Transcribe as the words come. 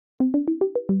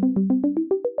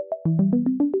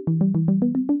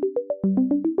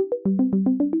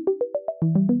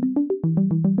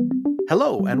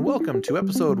Hello, and welcome to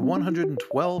episode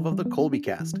 112 of the Colby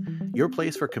Cast, your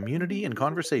place for community and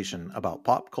conversation about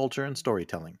pop culture and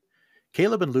storytelling.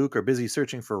 Caleb and Luke are busy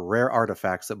searching for rare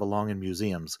artifacts that belong in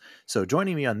museums, so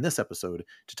joining me on this episode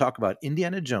to talk about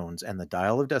Indiana Jones and the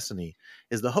Dial of Destiny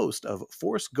is the host of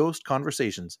Force Ghost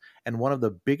Conversations and one of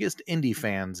the biggest indie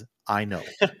fans I know,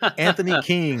 Anthony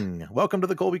King. Welcome to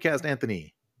the Colby Cast,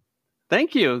 Anthony.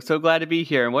 Thank you. So glad to be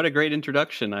here, and what a great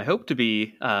introduction. I hope to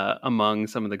be among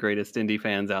some of the greatest indie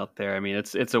fans out there. I mean,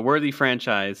 it's a worthy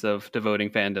franchise of devoting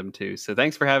fandom to. So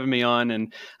thanks for having me on,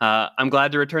 and I'm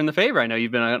glad to return the favor. I know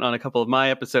you've been on a couple of my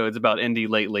episodes about indie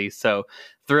lately, so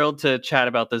thrilled to chat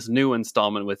about this new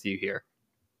installment with you here.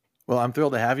 Well, I'm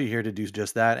thrilled to have you here to do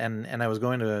just that, and I was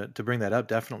going to bring that up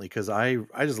definitely because I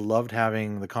just loved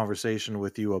having the conversation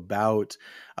with you about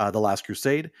the Last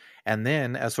Crusade, and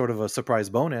then as sort of a surprise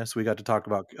bonus, we got to talk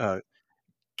about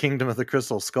Kingdom of the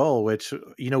Crystal Skull, which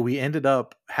we ended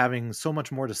up having so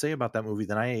much more to say about that movie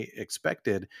than I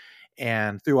expected,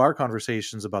 and through our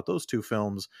conversations about those two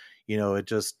films, it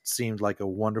just seemed like a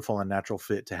wonderful and natural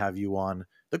fit to have you on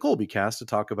the Colby Cast to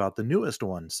talk about the newest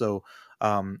one. So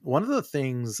one of the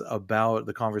things about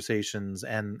the conversations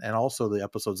and also the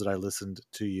episodes that I listened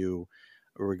to you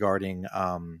regarding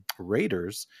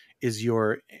Raiders is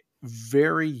your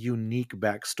very unique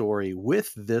backstory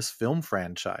with this film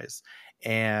franchise.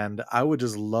 And I would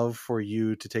just love for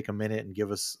you to take a minute and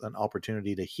give us an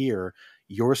opportunity to hear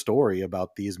your story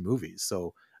about these movies.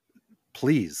 So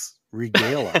please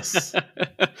regale us.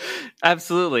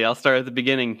 Absolutely. I'll start at the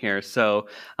beginning here. So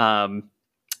I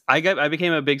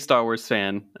became a big Star Wars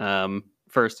fan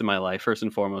first in my life. First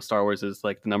and foremost, Star Wars is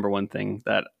like the number one thing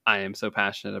that I am so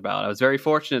passionate about. I was very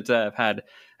fortunate to have had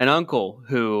an uncle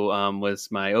who was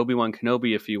my Obi-Wan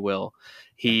Kenobi, if you will.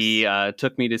 He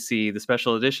took me to see the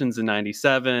special editions in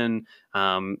 '97.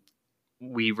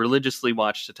 We religiously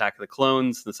watched Attack of the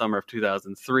Clones in the summer of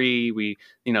 2003.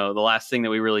 The last thing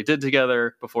that we really did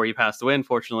together before he passed away,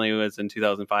 unfortunately, was in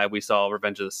 2005. We saw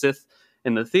Revenge of the Sith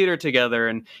in the theater together.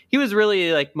 And he was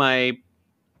really like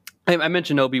I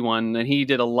mentioned Obi-Wan, and he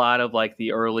did a lot of like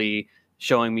the early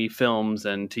showing me films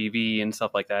and TV and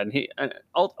stuff like that. And he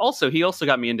also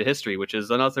got me into history, which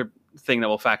is another thing that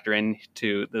will factor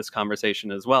into this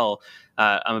conversation as well.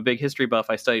 I'm a big history buff.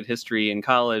 I studied history in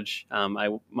college.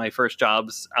 My first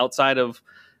jobs outside of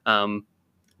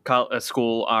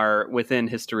school are within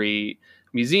history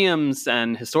museums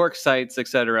and historic sites,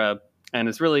 etc. And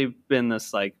it's really been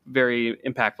this like very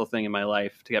impactful thing in my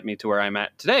life to get me to where I'm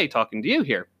at today, talking to you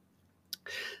here.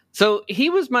 So he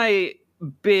was my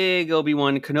big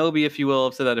Obi-Wan Kenobi, if you will.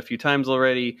 I've said that a few times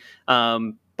already.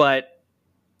 But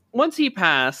once he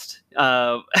passed, he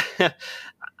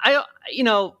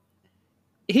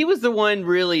was the one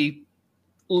really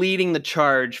leading the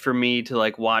charge for me to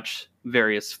like watch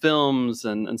various films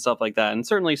and stuff like that. And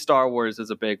certainly Star Wars is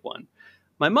a big one.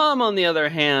 My mom, on the other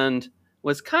hand,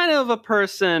 was kind of a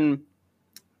person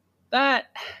that,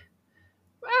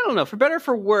 I don't know, for better or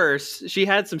for worse, she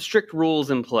had some strict rules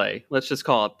in play. Let's just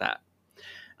call it that.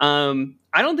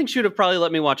 I don't think she would have probably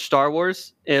let me watch Star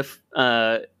Wars if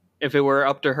it were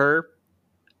up to her.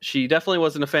 She definitely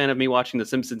wasn't a fan of me watching The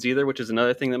Simpsons either, which is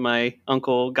another thing that my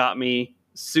uncle got me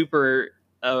super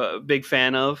big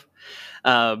fan of.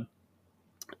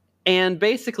 And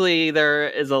basically, there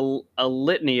is a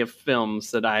litany of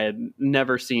films that I had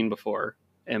never seen before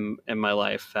in my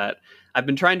life that I've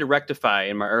been trying to rectify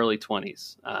in my early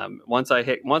 20s. Once I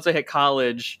hit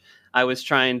college, I was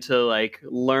trying to like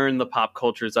learn the pop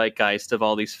culture zeitgeist of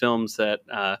all these films that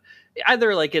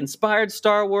either like inspired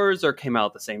Star Wars or came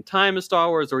out at the same time as Star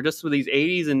Wars, or just with these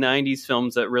 80s and 90s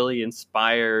films that really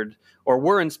inspired or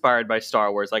were inspired by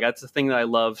Star Wars. Like that's the thing that I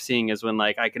love seeing, is when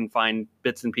like I can find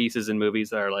bits and pieces in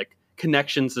movies that are like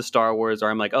connections to Star Wars, or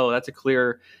I'm like, oh, that's a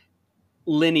clear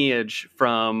lineage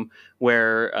from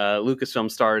where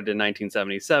Lucasfilm started in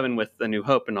 1977 with A New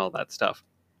Hope and all that stuff.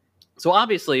 So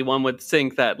obviously one would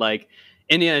think that like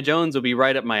Indiana Jones would be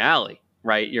right up my alley,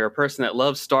 right? You're a person that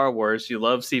loves Star Wars, you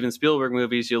love Steven Spielberg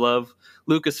movies, you love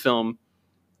Lucasfilm,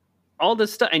 all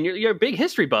this stuff, and you're a big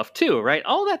history buff too, right?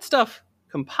 All that stuff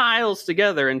compiles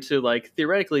together into like,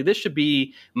 theoretically, this should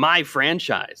be my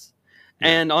franchise. Yeah.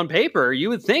 And on paper, you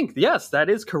would think, yes, that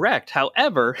is correct.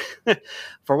 However,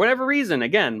 for whatever reason,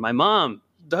 again, my mom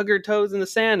dug her toes in the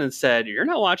sand and said, you're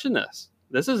not watching this.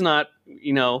 This is not,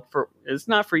 it's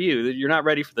not for you. You're not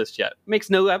ready for this yet. Makes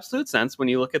no absolute sense when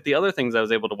you look at the other things I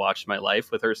was able to watch in my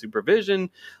life with her supervision,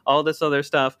 all this other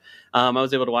stuff. I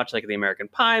was able to watch like the American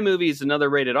Pie movies, another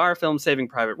rated R film. Saving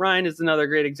Private Ryan is another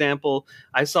great example.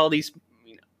 I saw these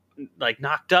like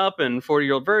Knocked Up and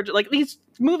 40-Year-Old Virgin, like these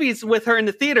movies with her in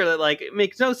the theater that like it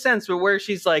makes no sense, but where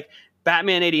she's like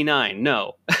Batman 89,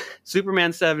 no.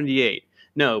 Superman 78,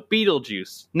 no.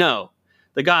 Beetlejuice, no.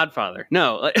 The Godfather,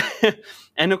 no.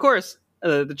 And of course,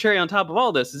 the cherry on top of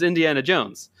all this is Indiana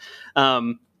Jones.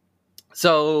 Um,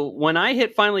 so when I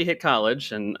finally hit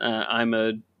college, and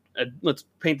I'm let's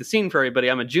paint the scene for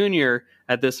everybody. I'm a junior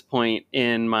at this point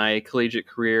in my collegiate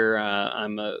career.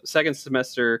 I'm a second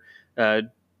semester,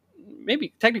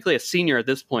 maybe technically a senior at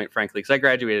this point, frankly, because I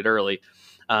graduated early.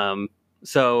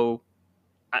 So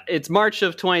it's March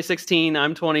of 2016.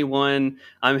 I'm 21.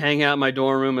 I'm hanging out in my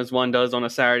dorm room as one does on a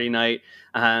Saturday night.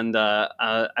 And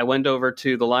I went over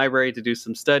to the library to do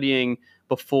some studying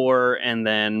before. And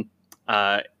then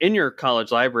in your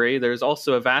college library, there's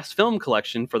also a vast film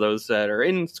collection for those that are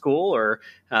in school or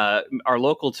are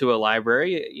local to a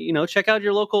library. You know, check out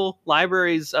your local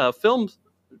library's film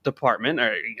department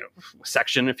or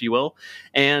section, if you will,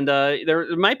 and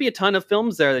there might be a ton of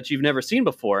films there that you've never seen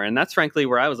before, and that's frankly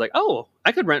where I was like, oh,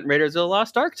 I could rent Raiders of the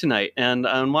Lost Ark tonight and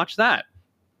watch that.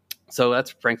 So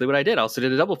that's frankly what I did. I also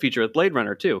did a double feature with Blade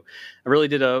Runner too. I really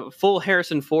did a full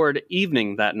Harrison Ford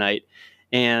evening that night,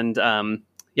 and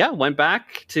went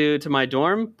back to my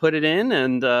dorm, put it in,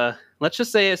 and let's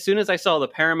just say as soon as I saw the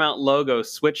Paramount logo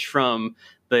switch from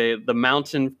the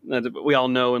mountain that we all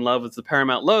know and love as the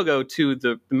Paramount logo to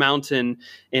the mountain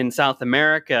in South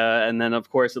America, and then of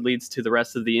course it leads to the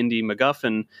rest of the indie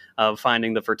MacGuffin of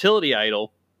finding the fertility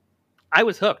idol, I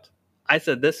was hooked. I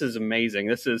said, this is amazing.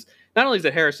 This is not only is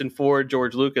it Harrison Ford,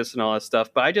 George Lucas, and all that stuff,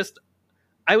 but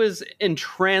I was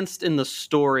entranced in the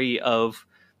story of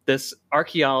this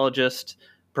archaeologist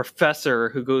professor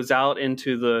who goes out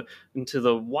into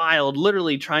the wild,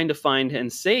 literally trying to find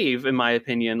and save, in my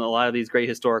opinion, a lot of these great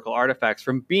historical artifacts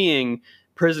from being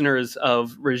prisoners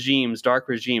of regimes, dark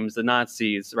regimes, the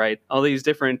Nazis, right? All these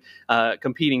different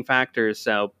competing factors.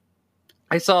 So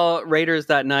I saw Raiders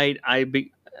that night.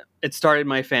 It started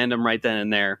my fandom right then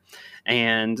and there.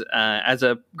 And as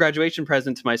a graduation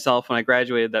present to myself, when I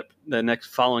graduated the next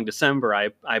following December,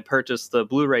 I purchased the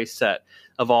Blu-ray set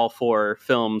of all 4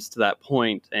 films to that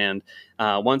point. And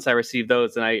once I received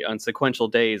those, and on sequential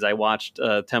days, I watched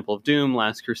Temple of Doom,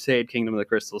 Last Crusade, Kingdom of the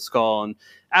Crystal Skull, and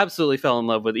absolutely fell in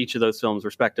love with each of those films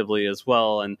respectively as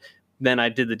well. And then I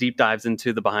did the deep dives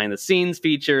into the behind-the-scenes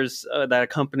features that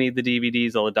accompanied the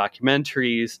DVDs, all the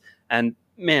documentaries, and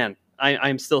man,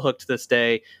 I'm still hooked to this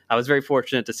day. I was very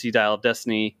fortunate to see Dial of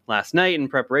Destiny last night in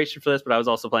preparation for this, but I was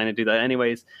also planning to do that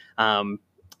anyways. And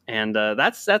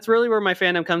that's really where my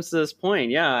fandom comes to this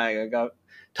point. Yeah, I got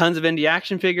tons of indie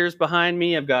action figures behind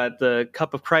me. I've got the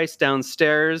Cup of Christ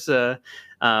downstairs.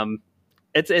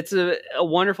 It's a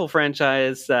wonderful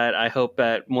franchise that I hope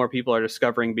that more people are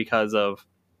discovering because of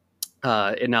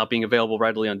it now being available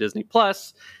readily on Disney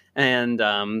Plus. And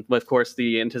of course,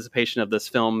 the anticipation of this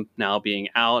film now being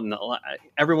out, and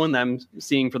everyone that I'm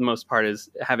seeing for the most part is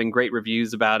having great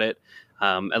reviews about it.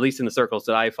 At least in the circles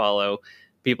that I follow,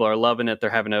 people are loving it. They're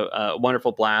having a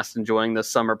wonderful blast, enjoying this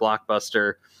summer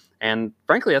blockbuster. And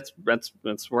frankly,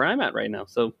 that's where I'm at right now.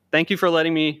 So thank you for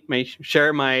letting me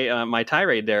share my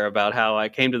tirade there about how I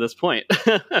came to this point.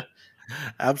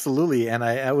 Absolutely. And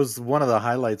I was one of the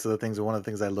highlights of the things, one of the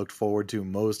things I looked forward to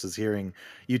most is hearing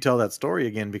you tell that story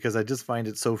again, because I just find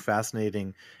it so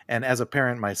fascinating. And as a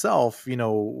parent myself,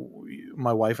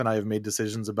 my wife and I have made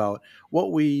decisions about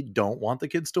what we don't want the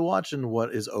kids to watch and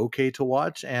what is okay to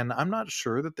watch. And I'm not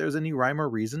sure that there's any rhyme or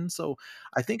reason. So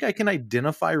I think I can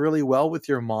identify really well with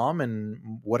your mom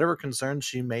and whatever concerns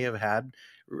she may have had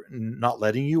not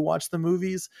letting you watch the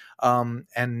movies. And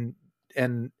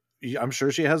I'm sure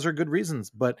she has her good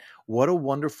reasons, but what a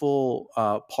wonderful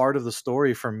part of the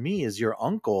story for me is your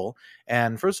uncle.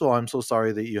 And first of all, I'm so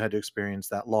sorry that you had to experience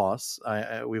that loss.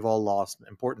 We've all lost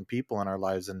important people in our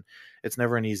lives, and it's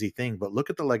never an easy thing. But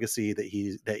look at the legacy that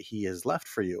he has left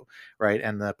for you, right?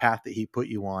 And the path that he put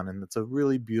you on, and it's a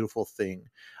really beautiful thing.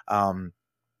 And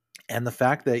the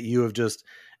fact that you have just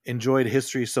enjoyed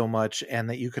history so much, and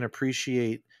that you can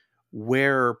appreciate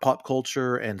where pop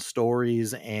culture and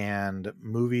stories and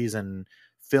movies and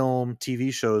film,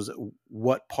 TV shows,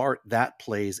 what part that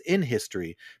plays in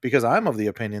history, because I'm of the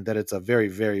opinion that it's a very,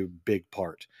 very big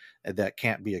part that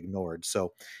can't be ignored.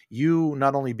 So you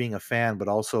not only being a fan, but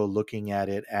also looking at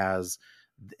it as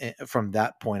from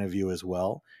that point of view as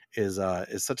well is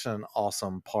such an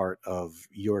awesome part of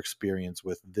your experience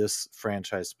with this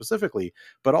franchise specifically,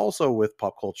 but also with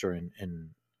pop culture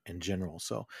in general.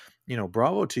 So,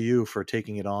 bravo to you for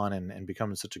taking it on and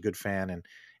becoming such a good fan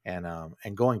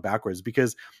and going backwards,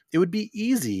 because it would be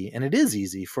easy, and it is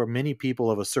easy for many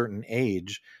people of a certain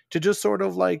age to just sort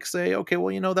of like say, okay,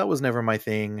 well, that was never my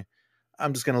thing.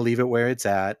 I'm just going to leave it where it's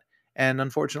at. And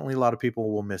unfortunately, a lot of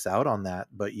people will miss out on that,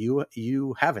 but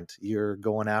you haven't. You're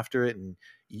going after it, and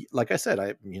like I said,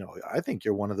 I think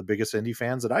you're one of the biggest indie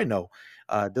fans that I know.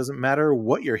 It doesn't matter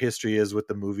what your history is with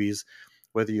the movies,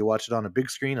 whether you watch it on a big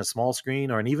screen, a small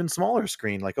screen, or an even smaller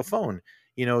screen like a phone.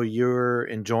 You're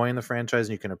enjoying the franchise,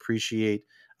 and you can appreciate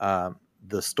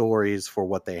the stories for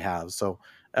what they have. So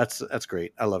that's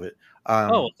great. I love it.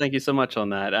 Oh, thank you so much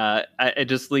on that. It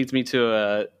just leads me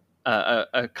to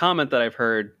a comment that I've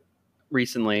heard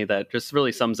recently that just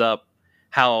really sums up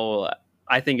how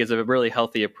I think is a really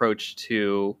healthy approach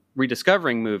to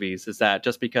rediscovering movies, is that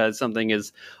just because something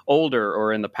is older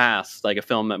or in the past, like a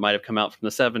film that might have come out from the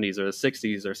 70s or the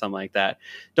 60s or something like that,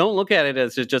 don't look at it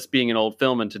as just being an old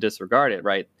film and to disregard it,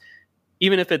 right?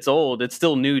 Even if it's old, it's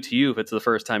still new to you if it's the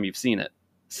first time you've seen it.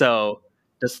 So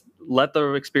just let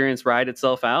the experience ride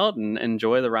itself out and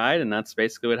enjoy the ride. And that's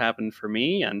basically what happened for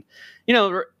me. And,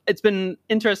 it's been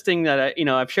interesting that,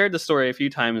 I've shared the story a few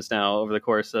times now over the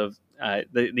course of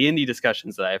the indie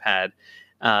discussions that I've had.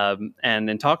 And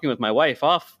in talking with my wife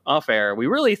off air, we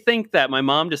really think that my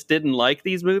mom just didn't like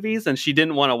these movies and she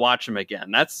didn't want to watch them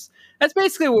again. That's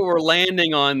basically what we're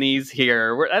landing on these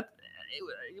here.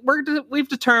 We've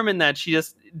determined that she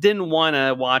just didn't want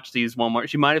to watch these one more.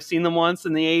 She might have seen them once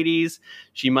in the 80s.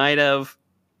 She might have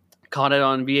caught it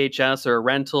on VHS or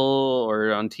rental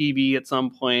or on TV at some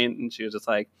point, and she was just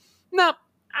like, "Nope,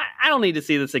 I don't need to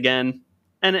see this again."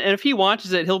 And if he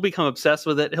watches it, he'll become obsessed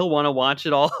with it. He'll want to watch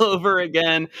it all over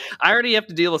again. I already have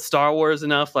to deal with Star Wars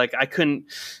enough. Like I couldn't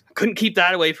keep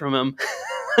that away from him.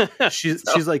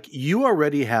 She's like, you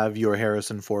already have your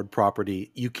Harrison Ford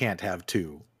property. You can't have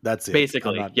two. That's it.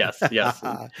 Basically, yes.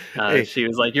 Hey. She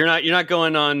was like, "You're not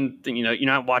going on. You're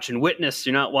not watching Witness.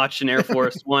 You're not watching Air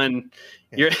Force One.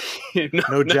 Yeah.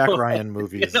 No Jack Ryan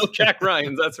movies. No Jack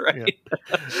Ryans. That's right."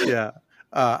 Yeah.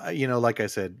 Like I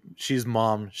said, she's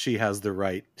mom. She has the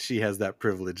right. She has that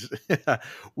privilege.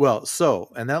 Well,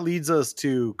 and that leads us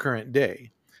to current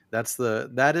day. That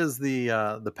is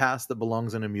the past that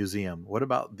belongs in a museum. What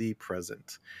about the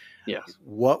present? Yes.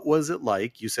 What was it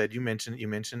like? You said you mentioned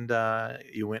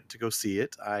you went to go see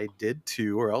it. I did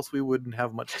too, or else we wouldn't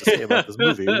have much to say about this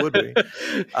movie, would we?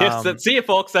 Yes, see you,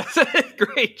 folks. That's a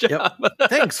great job. Yep.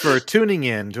 Thanks for tuning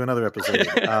in to another episode.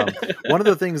 One of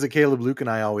the things that Caleb, Luke, and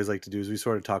I always like to do is we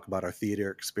sort of talk about our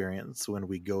theater experience when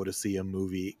we go to see a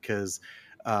movie, because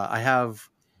I have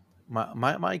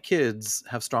my kids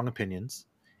have strong opinions.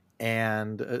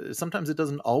 And sometimes it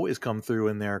doesn't always come through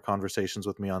in their conversations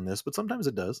with me on this, but sometimes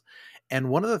it does. And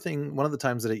one of the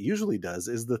times that it usually does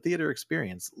is the theater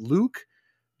experience. Luke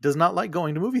does not like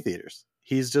going to movie theaters.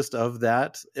 He's just of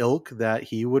that ilk that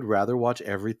he would rather watch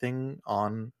everything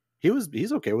on.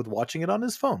 He's okay with watching it on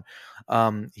his phone.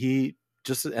 And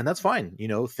that's fine.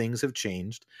 Things have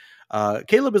changed.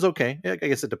 Caleb is okay. I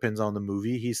guess it depends on the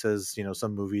movie. He says,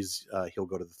 some movies he'll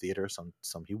go to the theater,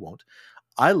 some he won't.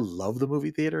 I love the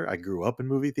movie theater. I grew up in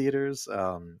movie theaters.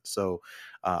 So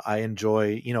I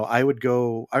enjoy, I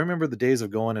remember the days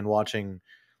of going and watching,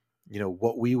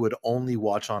 what we would only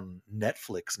watch on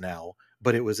Netflix now,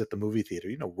 but it was at the movie theater,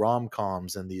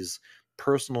 rom-coms and these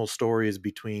personal stories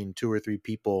between two or three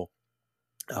people.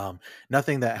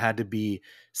 Nothing that had to be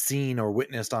seen or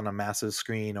witnessed on a massive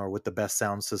screen or with the best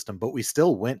sound system, but we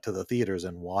still went to the theaters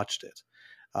and watched it.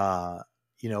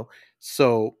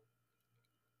 So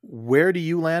where do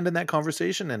you land in that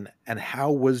conversation, and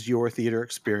how was your theater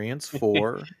experience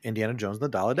for Indiana Jones and the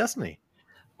Dial of Destiny?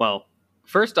 Well,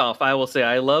 first off, I will say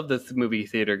I love this movie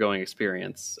theater going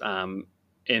experience.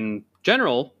 In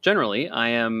generally, I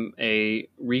am a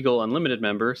Regal Unlimited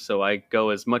member, so I go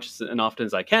as much and often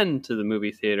as I can to the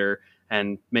movie theater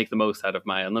and make the most out of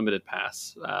my Unlimited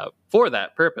pass for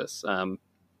that purpose.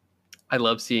 I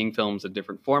love seeing films in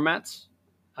different formats.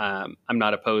 I'm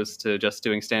not opposed to just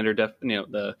doing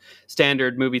the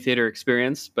standard movie theater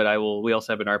experience, but we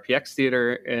also have an RPX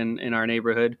theater in our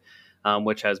neighborhood,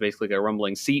 which has basically a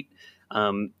rumbling seat.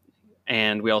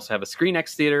 And we also have a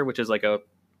ScreenX theater, which is like a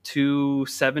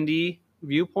 270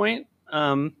 viewpoint,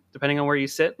 depending on where you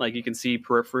sit. Like you can see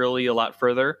peripherally a lot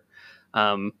further.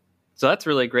 So that's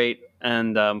really great.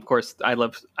 And of course,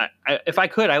 if I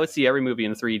could, I would see every movie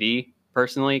in 3D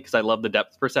personally, because I love the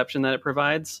depth perception that it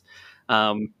provides.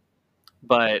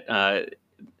 But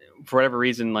for whatever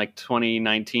reason, like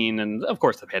 2019 and of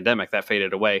course the pandemic, that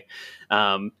faded away.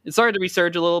 It started to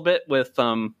resurge a little bit with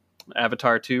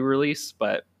Avatar 2 release,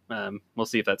 but we'll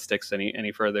see if that sticks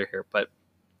any further here. But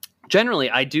generally,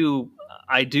 I do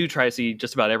try to see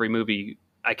just about every movie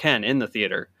I can in the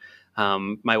theater.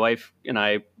 My wife and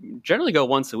I generally go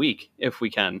once a week if we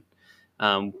can.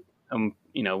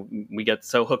 we get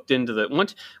so hooked into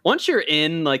the once you're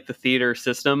in like the theater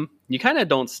system, you kind of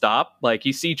don't stop. Like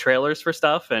you see trailers for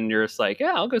stuff and you're just like,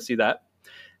 yeah, I'll go see that.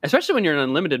 Especially when you're an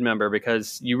unlimited member,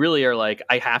 because you really are like,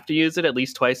 I have to use it at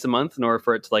least twice a month in order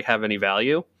for it to like have any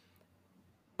value.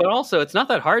 But also, it's not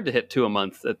that hard to hit two a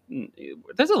month.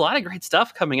 There's a lot of great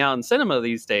stuff coming out in cinema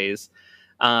these days.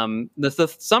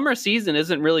 The summer season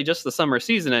isn't really just the summer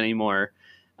season anymore.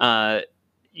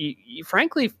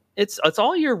 Frankly, it's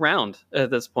all year round at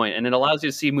this point, and it allows you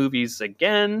to see movies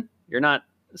again. You're not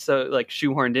so like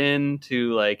shoehorned in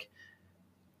to like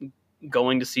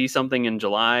going to see something in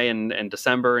July and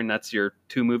December, and that's your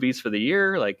two movies for the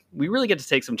year. Like we really get to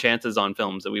take some chances on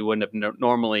films that we wouldn't have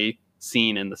normally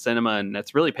seen in the cinema, and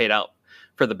that's really paid out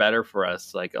for the better for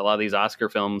us. Like a lot of these Oscar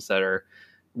films that are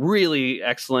really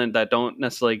excellent that don't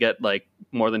necessarily get like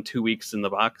more than 2 weeks in the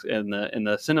box in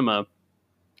the cinema,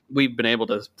 we've been able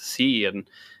to see, and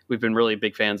we've been really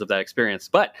big fans of that experience.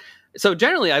 But so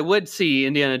generally I would see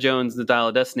Indiana Jones and the Dial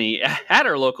of Destiny at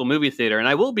our local movie theater, and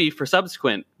I will be for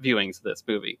subsequent viewings of this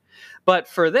movie. But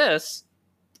for this,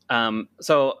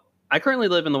 so I currently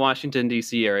live in the Washington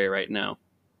D.C. area right now.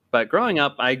 But growing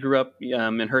up, I grew up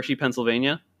in Hershey,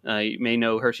 Pennsylvania. You may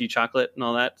know Hershey chocolate and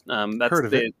all that. That's heard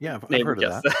of it. Yeah, I've heard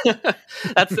of that.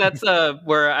 that's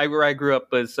where I grew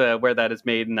up, was where that is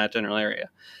made in that general area.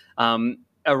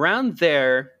 Around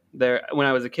there, when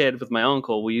I was a kid with my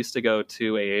uncle, we used to go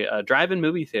to a drive-in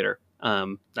movie theater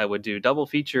that would do double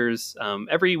features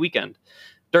every weekend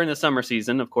during the summer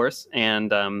season, of course.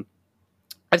 And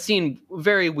I've seen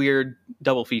very weird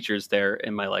double features there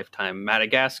in my lifetime.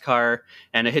 Madagascar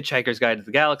and A Hitchhiker's Guide to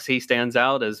the Galaxy stands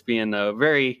out as being a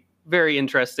very, very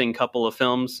interesting couple of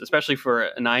films, especially for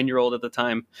a 9-year-old at the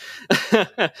time.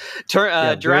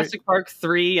 Jurassic Park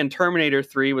 3 and Terminator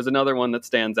 3 was another one that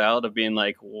stands out of being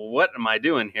like, what am I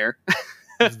doing here?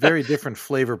 It's very different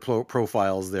flavor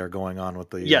profiles there going on with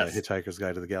the Hitchhiker's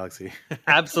Guide to the Galaxy.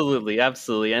 Absolutely.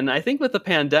 And I think with the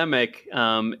pandemic,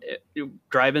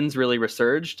 drive-ins really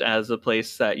resurged as a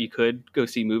place that you could go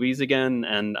see movies again.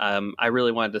 And I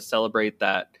really wanted to celebrate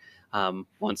that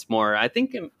once more. I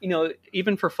think,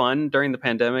 even for fun during the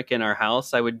pandemic in our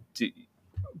house, I would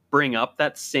bring up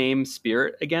that same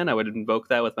spirit again. I would invoke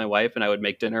that with my wife, and I would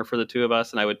make dinner for the two of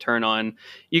us, and I would turn on,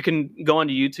 you can go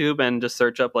onto YouTube and just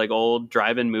search up like old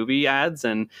drive-in movie ads,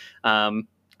 and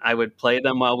I would play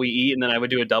them while we eat, and then I would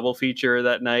do a double feature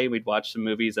that night. We'd watch some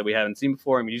movies that we haven't seen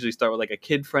before, and we usually start with like a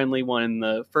kid-friendly one in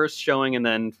the first showing, and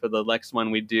then for the next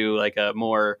one we'd do like a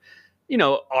more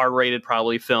R-rated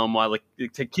probably film while like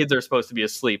the kids are supposed to be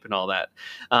asleep and all that.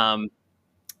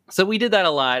 So we did that a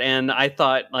lot, and I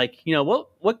thought, like,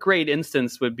 what great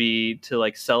instance would be to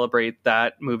like celebrate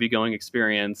that movie going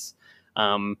experience.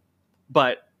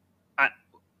 But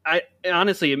I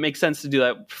honestly, it makes sense to do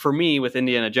that for me with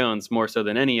Indiana Jones more so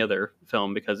than any other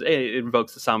film, because it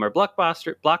invokes the summer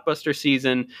blockbuster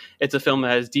season. It's a film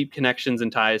that has deep connections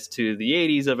and ties to the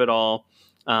 80s of it all.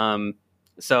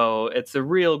 So it's a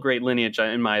real great lineage,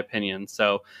 in my opinion.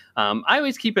 So I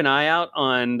always keep an eye out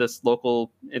on this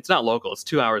local. It's not local. It's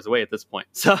 2 hours away at this point.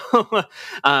 So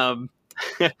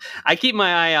I keep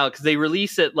my eye out because they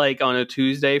release it like on a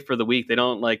Tuesday for the week. They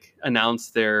don't like announce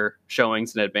their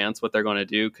showings in advance, what they're going to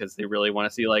do, because they really want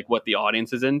to see like what the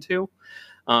audience is into.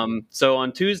 So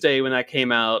on Tuesday when that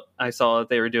came out, I saw that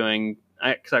they were doing.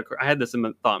 I had this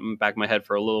thought in the back of my head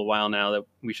for a little while now that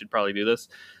we should probably do this.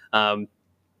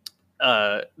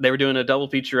 They were doing a double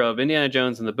feature of Indiana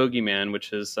Jones and the Boogeyman,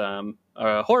 which is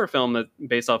a horror film that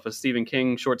based off a Stephen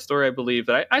King short story, I believe,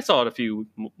 that I saw it a few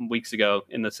weeks ago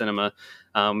in the cinema.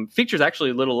 Features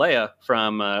actually Little Leia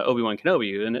from Obi-Wan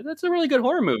Kenobi, and it's a really good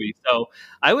horror movie. So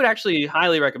I would actually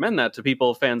highly recommend that to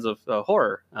people fans of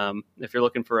horror. If you're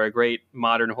looking for a great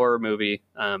modern horror movie,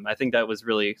 I think that was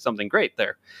really something great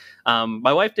there.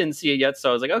 My wife didn't see it yet, so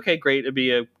I was like, okay, great. It'd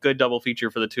be a good double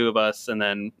feature for the two of us, and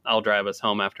then I'll drive us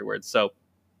home afterwards. So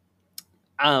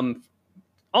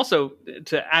also,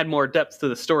 to add more depth to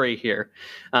the story here,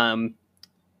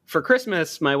 for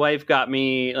Christmas, my wife got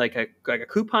me like a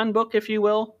coupon book, if you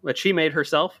will, that she made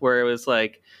herself, where it was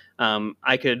like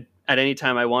I could, at any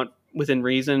time I want, within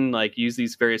reason, like use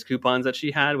these various coupons that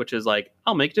she had, which is like,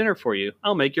 I'll make dinner for you,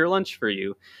 I'll make your lunch for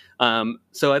you.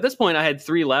 So at this point, I had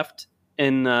 3 left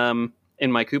in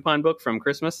my coupon book from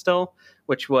Christmas still,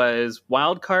 which was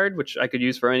Wild Card, which I could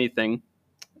use for anything,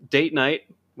 Date Night,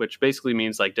 which basically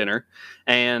means like dinner,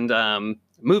 and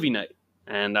movie night.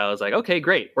 And I was like, okay,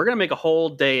 great. We're going to make a whole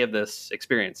day of this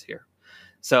experience here.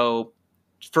 So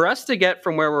for us to get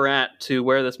from where we're at to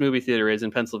where this movie theater is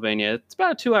in Pennsylvania, it's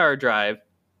about a 2-hour drive.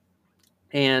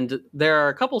 And there are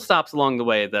a couple stops along the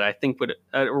way that I think would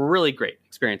really great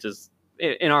experiences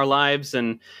in our lives,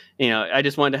 and I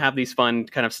just wanted to have these fun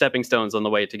kind of stepping stones on the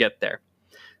way to get there.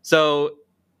 So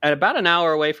at about an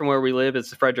hour away from where we live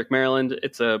is Frederick, Maryland.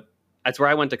 That's where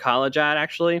I went to college at,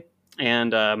 actually,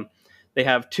 and they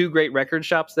have two great record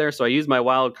shops there. So I used my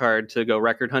wild card to go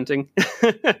record hunting.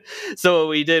 So what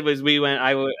we did was we went.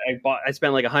 I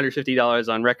spent like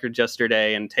 $150 on records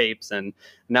yesterday and tapes, and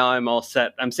now I'm all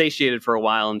set. I'm satiated for a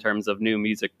while in terms of new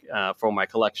music for my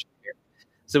collection here.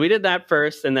 So we did that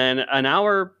first, and then an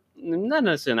hour, not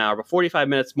necessarily an hour, but 45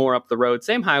 minutes more up the road,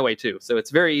 same highway too. So it's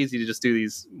very easy to just do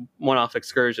these one-off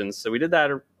excursions. So we did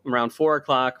that around 4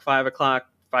 o'clock, 5 o'clock,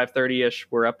 5:30-ish.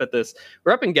 We're up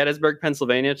in Gettysburg,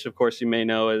 Pennsylvania, which of course you may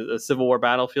know is a Civil War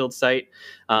battlefield site.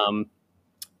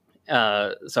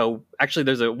 So actually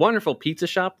there's a wonderful pizza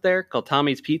shop there called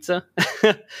Tommy's Pizza.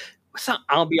 So,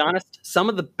 I'll be honest, some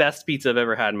of the best pizza I've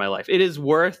ever had in my life. It is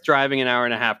worth driving an hour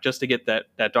and a half just to get that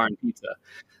darn pizza.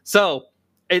 So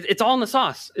it's all in the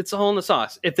sauce. It's all in the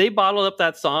sauce. If they bottled up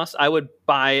that sauce, I would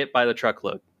buy it by the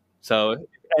truckload. So if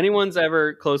anyone's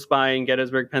ever close by in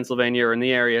Gettysburg, Pennsylvania, or in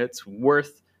the area, it's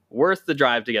worth the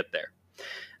drive to get there.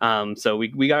 So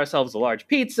we got ourselves a large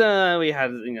pizza. We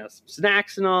had some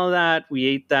snacks and all of that. We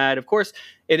ate that. Of course,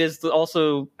 it is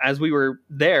also, as we were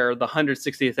there, the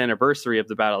 160th anniversary of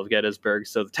the Battle of Gettysburg.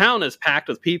 So the town is packed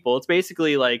with people. It's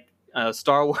basically like a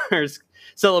Star Wars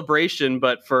celebration,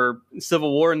 but for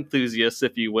Civil War enthusiasts,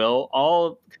 if you will,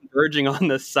 all converging on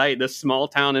this site, this small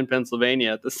town in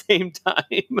Pennsylvania at the same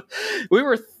time. We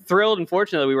were thrilled and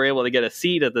fortunate that we were able to get a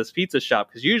seat at this pizza shop,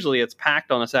 because usually it's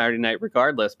packed on a Saturday night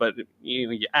regardless, but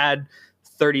you add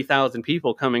 30,000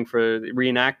 people coming for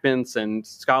reenactments and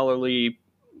scholarly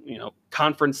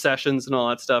conference sessions and all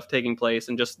that stuff taking place,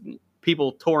 and just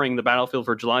people touring the battlefield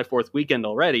for July 4th weekend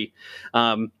already.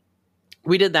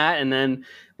 We did that, and then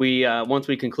we once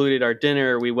we concluded our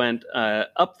dinner, we went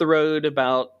up the road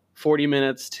about 40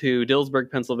 minutes to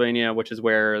Dillsburg, Pennsylvania, which is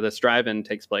where this drive-in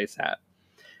takes place at.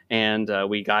 And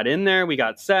we got in there, we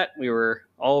got set, we were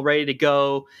all ready to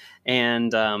go,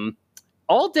 and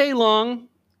all day long,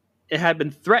 it had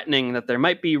been threatening that there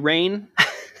might be rain.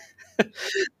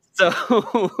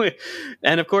 So,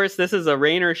 and of course, this is a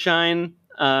rain or shine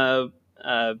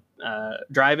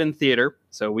drive-in theater.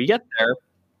 So we get there,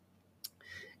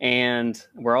 and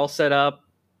we're all set up.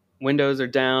 Windows are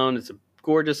down. It's a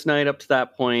gorgeous night up to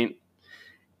that point.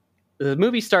 The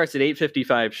movie starts at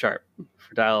 8:55 sharp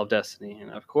for Dial of Destiny, and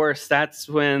of course, that's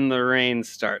when the rain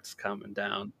starts coming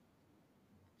down.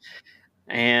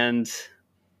 And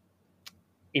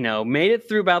made it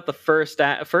through about the first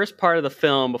part of the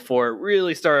film before it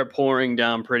really started pouring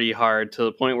down pretty hard, to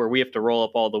the point where we have to roll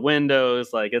up all the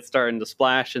windows. Like, it's starting to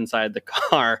splash inside the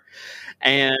car.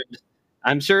 And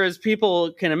I'm sure, as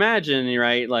people can imagine,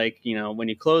 right, like, when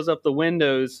you close up the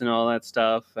windows and all that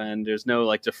stuff, and there's no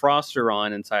like defroster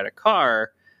on inside a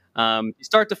car, you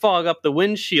start to fog up the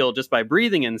windshield just by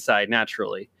breathing inside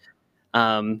naturally.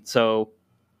 So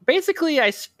basically,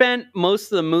 I spent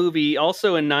most of the movie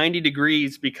also in 90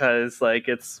 degrees, because like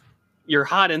you're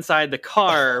hot inside the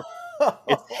car. No.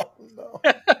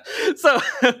 So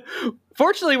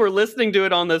fortunately, we're listening to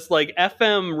it on this like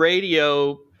FM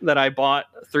radio that I bought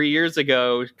 3 years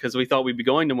ago, because we thought we'd be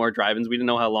going to more drive-ins. We didn't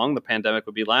know how long the pandemic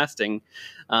would be lasting.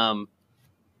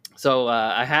 So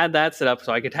I had that set up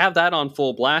so I could have that on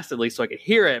full blast, at least, so I could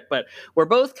hear it. But we're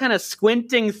both kind of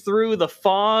squinting through the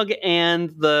fog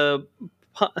and the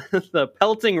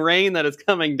pelting rain that is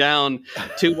coming down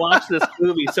to watch this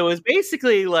movie. So it's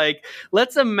basically like,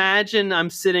 let's imagine I'm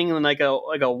sitting in like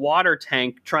a water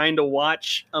tank trying to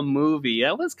watch a movie.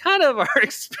 That was kind of our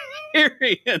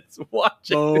experience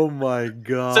watching. Oh my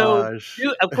gosh.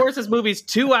 So, of course, this movie's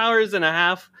 2 hours and a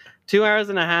half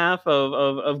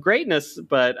of greatness.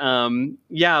 But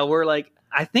yeah, we're like,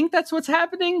 I think that's what's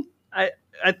happening. I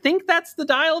think that's the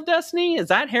Dial of Destiny. Is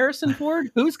that Harrison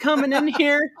Ford? Who's coming in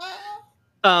here?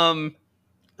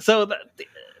 So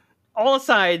all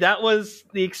aside, that was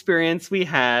the experience we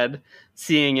had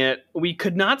seeing it. We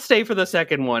could not stay for the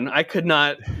second one. I could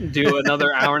not do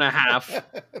another hour and a half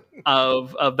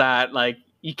of that. Like,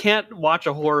 you can't watch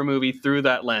a horror movie through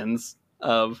that lens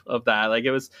of that. Like,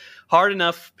 it was hard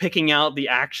enough picking out the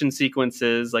action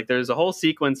sequences. Like, there's a whole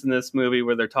sequence in this movie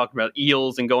where they're talking about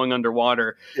eels and going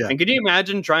underwater. Yeah. And could you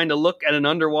imagine trying to look at an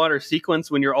underwater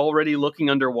sequence when you're already looking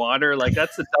underwater? Like,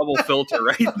 that's a double filter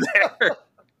right there.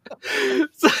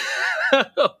 So,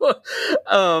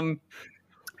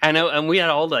 I know, and we had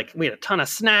a ton of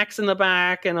snacks in the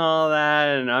back and all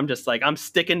that, and I'm just like, I'm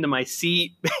sticking to my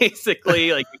seat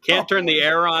basically. Like, we can't Oh turn my the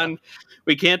air god. on,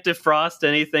 we can't defrost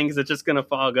anything because it's just gonna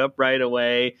fog up right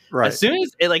away. As Right. soon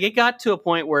as it got to a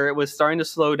point where it was starting to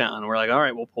slow down, we're like, all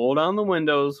right, we'll pull down the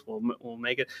windows, we'll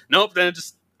make it. Nope, then it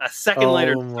just a second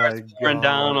later Oh it starts my pouring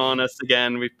down gosh. on us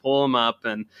again. We pull them up,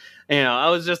 and I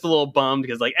was just a little bummed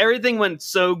because like everything went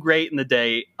so great in the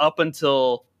day up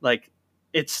until like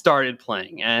it started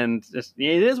playing, and just,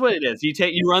 it is what it is.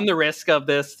 You run the risk of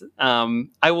this.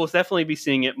 I will definitely be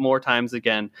seeing it more times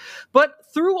again, but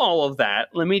through all of that,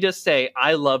 let me just say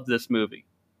I love this movie.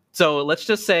 So let's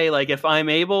just say, like, if I'm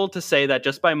able to say that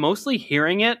just by mostly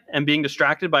hearing it and being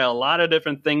distracted by a lot of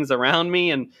different things around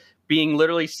me and being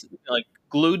literally like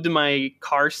glued to my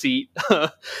car seat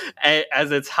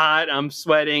as it's hot, I'm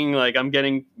sweating, like I'm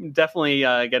getting definitely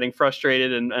getting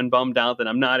frustrated and bummed out that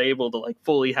I'm not able to like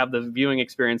fully have the viewing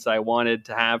experience I wanted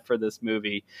to have for this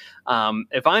movie.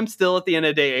 If I'm still at the end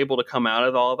of the day able to come out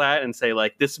of all that and say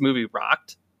like this movie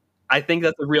rocked, I think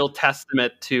that's a real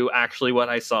testament to actually what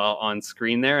I saw on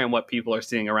screen there and what people are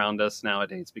seeing around us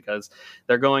nowadays, because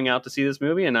they're going out to see this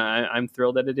movie, and I'm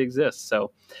thrilled that it exists.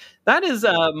 So that is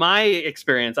my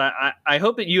experience. I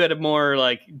hope that you had a more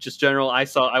like just general. I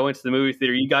went to the movie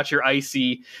theater. You got your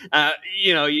icy,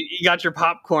 you got your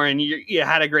popcorn. You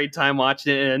had a great time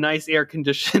watching it in a nice air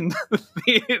conditioned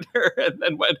theater, and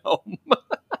then went home.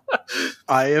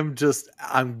 I'm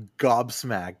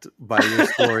gobsmacked by your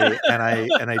story, and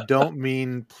I don't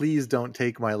mean, please don't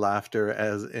take my laughter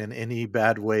as in any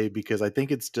bad way, because I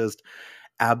think it's just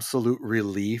absolute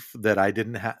relief that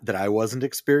I wasn't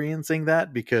experiencing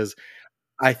that, because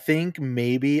I think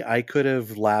maybe I could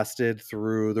have lasted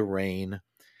through the rain.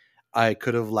 I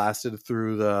could have lasted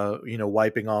through the,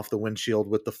 wiping off the windshield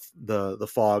with the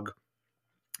fog.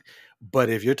 But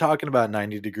if you're talking about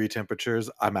 90-degree temperatures,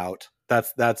 I'm out.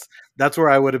 That's where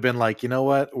I would have been like, you know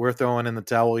what? We're throwing in the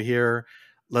towel here.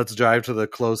 Let's drive to the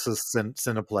closest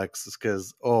Cineplex,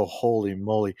 because, oh, holy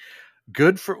moly.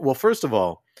 Well, first of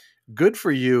all, good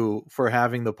for you for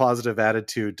having the positive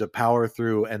attitude to power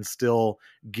through and still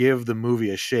give the movie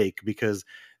a shake, because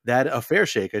a fair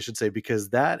shake, I should say, because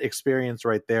that experience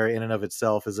right there in and of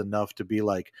itself is enough to be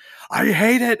like, I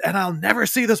hate it and I'll never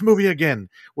see this movie again,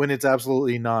 when it's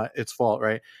absolutely not its fault,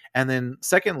 right? And then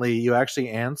secondly, you actually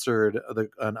answered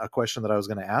a question that I was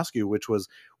going to ask you, which was,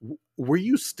 were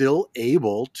you still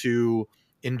able to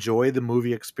enjoy the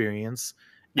movie experience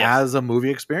Yes. as a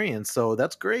movie experience? So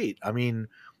that's great. I mean,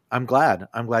 I'm glad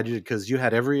you did, because you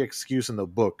had every excuse in the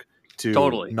book to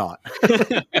Totally. not.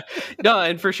 No,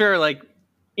 and for sure, like,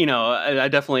 I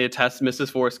definitely attest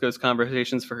Mrs. Forsco's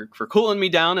conversations for cooling me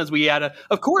down, as we had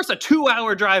of course, a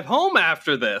 2-hour drive home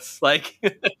after this. Like,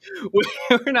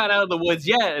 we're not out of the woods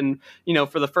yet, and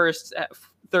for the first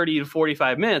 30 to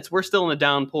 45 minutes, we're still in a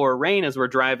downpour rain as we're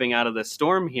driving out of this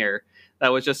storm here that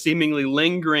was just seemingly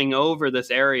lingering over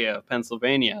this area of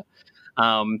Pennsylvania.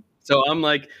 So I'm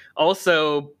like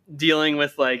also dealing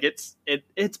with like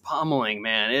it's pummeling,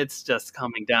 man. It's just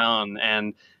coming down,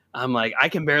 and I'm like, I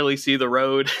can barely see the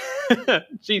road.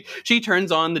 She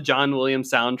turns on the John Williams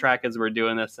soundtrack as we're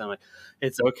doing this. And I'm like,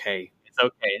 it's okay. It's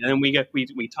okay. And then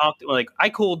we talked, like, I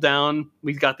cooled down.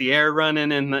 We got the air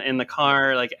running in the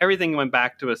car. Like, everything went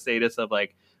back to a status of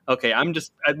like, okay, I'm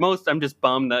just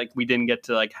bummed that like we didn't get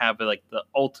to like have like the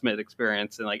ultimate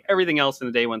experience, and like everything else in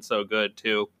the day went so good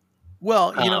too.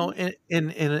 Well, Um,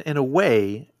 in a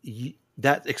way,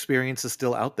 that experience is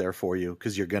still out there for you,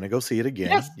 because you're going to go see it yes,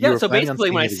 again. You yeah. were So planning on basically,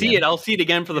 when seeing I it see it, again. I'll see it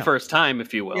again for the Yeah, first time,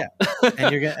 if you yeah, will.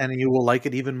 and you will like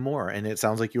it even more. And it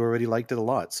sounds like you already liked it a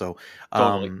lot. So,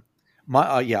 Totally. um,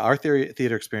 our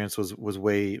theater experience was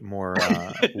way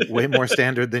more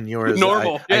standard than yours.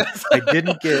 Normal. Yes. I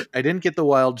didn't get the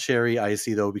wild cherry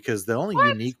icy though, because the only What?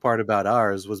 unique part about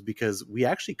ours was because we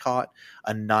actually caught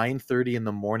a 9:30 in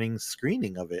the morning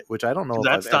screening of it, which I don't know Did if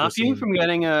that I've ever stop you seen. from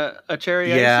getting a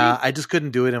cherry Yeah, icy? I just couldn't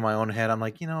do it in my own head. I'm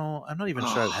like, I'm not even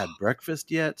sure I've had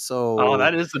breakfast yet, Oh, so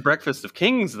that is the breakfast of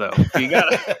kings, though. You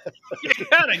gotta, you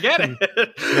gotta get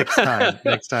next time.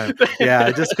 it. Yeah,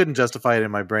 I just couldn't justify it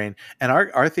in my brain. And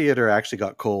our theater actually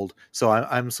got cold, so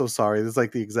I'm so sorry. This is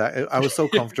like the exact. I was so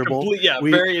comfortable. Complete, yeah,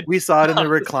 We very we saw it in the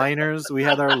opposite. recliners. We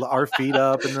had our feet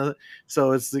up,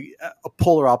 so it's the a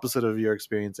polar opposite of your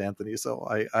experience, Anthony. So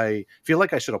I feel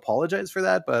like I should apologize for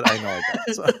that, but I know I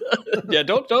don't. So. Yeah,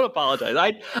 don't apologize.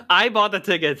 I bought the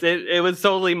tickets. It was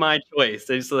totally my choice.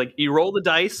 It's like you roll the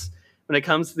dice when it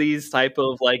comes to these type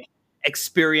of like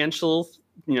experiential,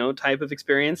 type of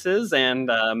experiences, and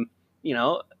you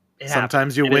know, it happens.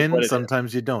 Sometimes you It is what win, it is.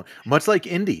 sometimes you don't. Much like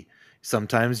indie.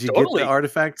 Sometimes you get the Totally,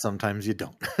 artifact, sometimes you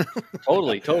don't.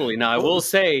 totally. Now I Well, will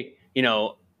say,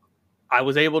 I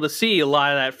was able to see a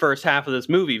lot of that first half of this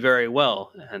movie very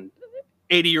well, and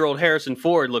 80-year-old Harrison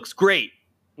Ford looks great.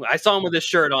 I saw him with his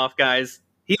shirt off, guys.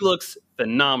 He looks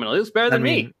phenomenal. He looks better I than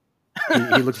mean,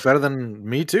 me. he looks better than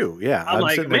me too. Yeah, I'm I'm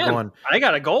like, sitting there man, going, I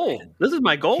got a goal. This is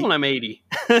my goal when he I'm 80.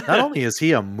 not only is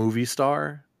he a movie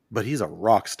star, but he's a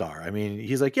rock star. I mean,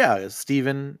 he's like, yeah,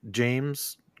 Stephen,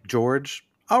 James, George,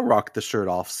 I'll rock the shirt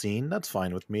off scene. That's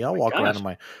fine with me. I'll My walk around in gosh.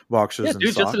 my Yeah, boxers and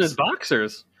dude, just in his socks.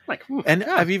 boxers. Like, oh my And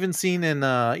God. I've even seen in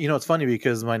it's funny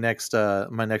because my next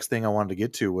thing I wanted to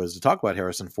get to was to talk about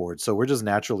Harrison Ford. So we're just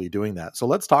naturally doing that. So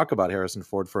let's talk about Harrison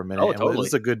Ford for a minute. Oh, And this totally.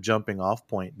 is a good jumping off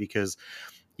point because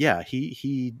yeah,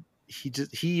 he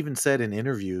even said in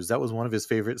interviews that was one of his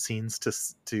favorite scenes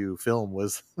to film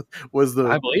was was I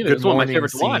the believe it. good It's one of my morning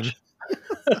favorite to scene. watch.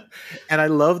 And I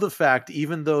love the fact,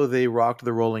 even though they rocked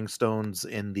the Rolling Stones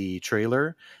in the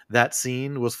trailer, that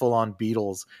scene was full on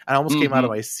Beatles. I almost came out of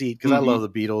Mm-hmm. my seat because I Mm-hmm. love the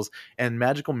Beatles. And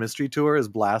Magical Mystery Tour is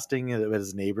blasting at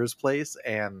his neighbor's place,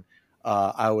 and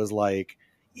I was like,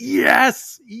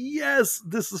 yes, yes,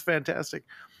 this is fantastic.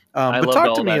 I But loved talk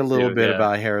to all me a that little too. bit Yeah.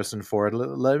 about Harrison Ford.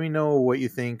 Let me know what you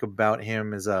think about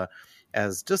him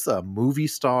as just a movie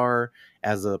star,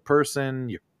 as a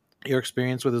person, your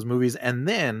experience with his movies, and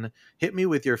then hit me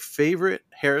with your favorite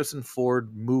Harrison Ford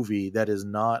movie that is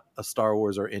not a Star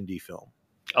Wars or indie film.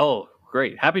 Oh,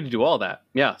 great. Happy to do all that.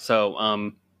 Yeah. So,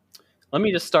 let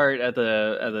me just start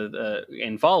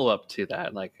in follow up to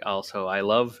that. Like, also, I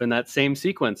love in that same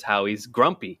sequence how he's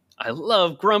grumpy. I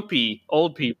love grumpy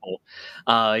old people.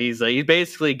 He's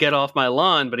basically get off my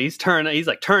lawn, but he's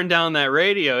like turn down that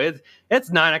radio.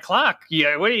 It's 9 o'clock.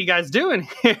 Yeah, what are you guys doing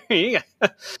here?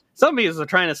 Some people are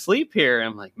trying to sleep here. And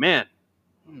I'm like, man,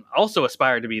 I also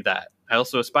aspire to be that. I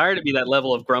also aspire to be that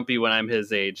level of grumpy when I'm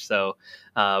his age. So,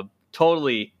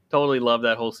 totally love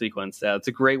that whole sequence. It's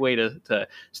a great way to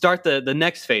start the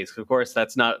next phase. Of course,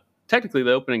 that's not technically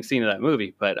the opening scene of that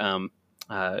movie, but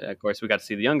of course, we got to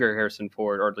see the younger Harrison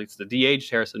Ford, or at least the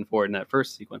de-aged Harrison Ford in that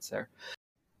first sequence there.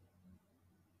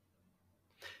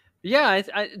 Yeah,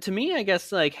 to me, I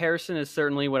guess like Harrison is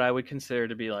certainly what I would consider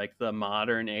to be like the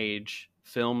modern age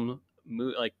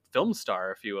like film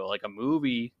star, if you will, like a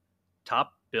movie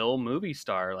top bill movie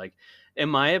star. Like, in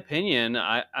my opinion,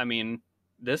 I mean,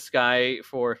 this guy,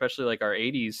 for especially like our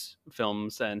 '80s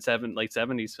films and late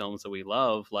 '70s films that we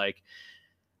love, like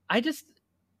I just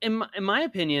in my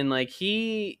opinion, like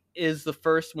he is the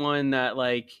first one that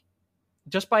like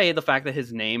just by the fact that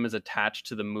his name is attached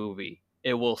to the movie,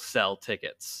 it will sell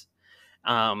tickets.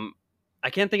 um, I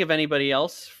can't think of anybody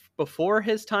else before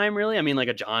his time, really. I mean, like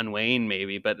a John Wayne,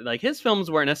 maybe, but like his films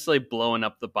weren't necessarily blowing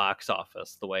up the box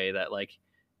office the way that like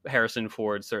Harrison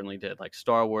Ford certainly did. Like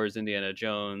Star Wars, Indiana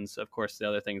Jones, of course, the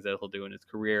other things that he'll do in his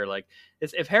career. Like,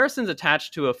 if Harrison's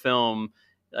attached to a film,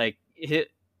 like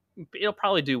it'll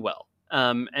probably do well.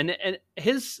 And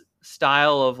his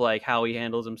style of like how he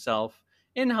handles himself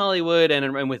in Hollywood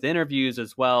and with interviews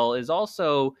as well is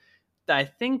also, I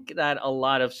think that a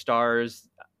lot of stars,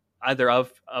 either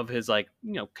of his like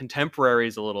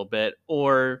contemporaries a little bit,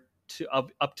 or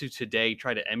up to today,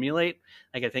 try to emulate.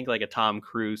 Like I think like a Tom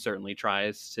Cruise certainly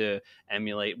tries to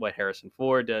emulate what Harrison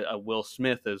Ford did, Will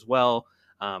Smith as well.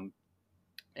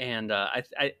 And I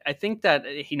think that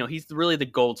he's really the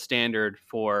gold standard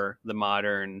for the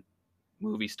modern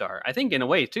movie star. I think in a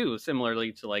way too,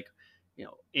 similarly to like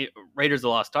Raiders of the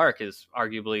Lost Ark is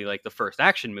arguably like the first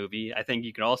action movie. I think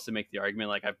you could also make the argument,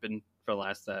 like I've been for the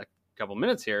last couple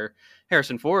minutes here,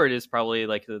 Harrison Ford is probably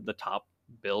like the top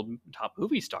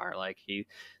movie star. Like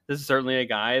this is certainly a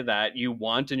guy that you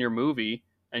want in your movie,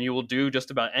 and you will do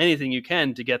just about anything you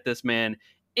can to get this man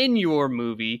in your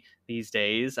movie these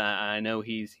days. I know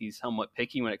he's somewhat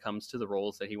picky when it comes to the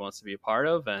roles that he wants to be a part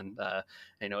of, and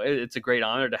it's a great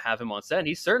honor to have him on set.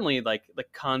 He's certainly like the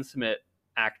consummate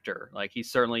actor. Like he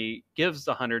certainly gives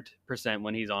 100%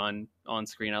 when he's on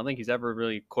screen. I don't think he's ever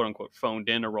really quote unquote phoned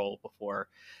in a role before.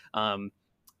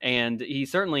 And he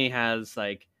certainly has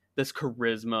like this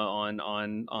charisma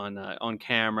on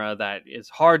camera that is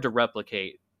hard to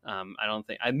replicate. I don't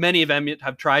think many of them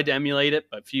have tried to emulate it,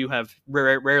 but few have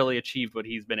rarely achieved what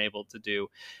he's been able to do.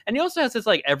 And he also has this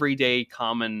like everyday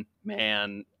common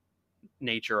man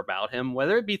nature about him,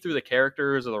 whether it be through the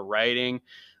characters or the writing.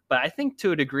 But I think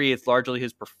to a degree, it's largely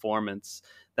his performance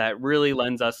that really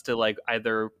lends us to like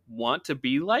either want to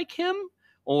be like him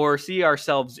or see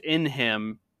ourselves in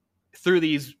him through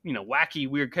these, wacky,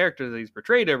 weird characters that he's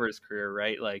portrayed over his career,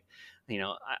 right? Like,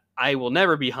 I will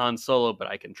never be Han Solo, but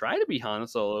I can try to be Han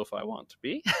Solo if I want to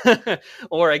be.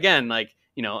 Or again, like,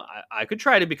 I could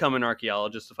try to become an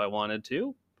archaeologist if I wanted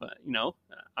to, But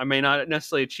I may not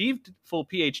necessarily achieve full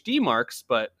PhD marks,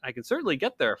 but I can certainly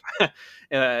get there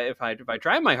if I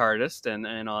try my hardest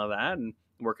and all of that, and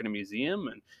work in a museum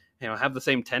and have the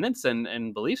same tenets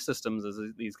and belief systems as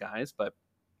these guys. But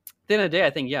at the end of the day,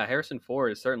 I think Harrison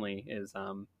Ford is certainly is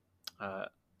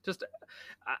just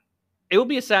it will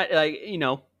be a sad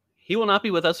he will not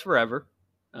be with us forever.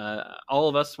 All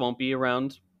of us won't be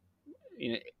around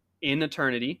in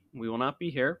eternity. We will not be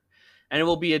here, and it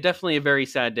will be definitely a very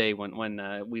sad day when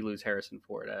we lose Harrison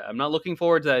Ford. I'm not looking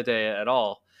forward to that day at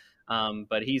all.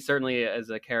 But he certainly, as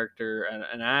a character,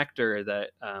 an actor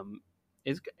that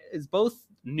is both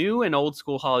new and old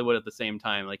school Hollywood at the same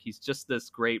time. Like, he's just this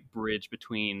great bridge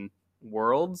between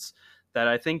worlds that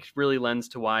I think really lends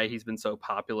to why he's been so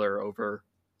popular over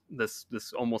this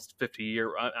almost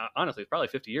 50-year, honestly, it's probably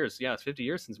 50 years. Yeah, it's 50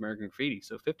 years since American Graffiti.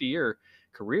 So 50-year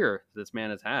career this man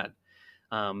has had.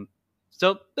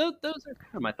 So those are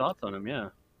kind of my thoughts on him. Yeah.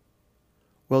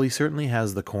 Well, he certainly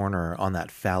has the corner on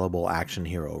that fallible action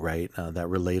hero, right? That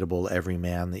relatable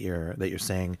everyman that you're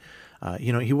saying.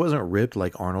 He wasn't ripped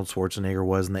like Arnold Schwarzenegger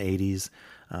was in the '80s.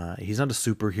 He's not a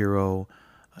superhero.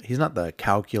 He's not the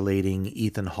calculating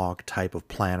Ethan Hawke type of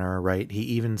planner, right? He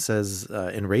even says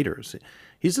in Raiders,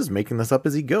 he's just making this up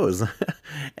as he goes.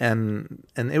 and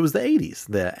it was the '80s,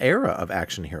 the era of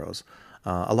action heroes.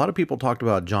 A lot of people talked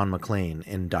about John McClane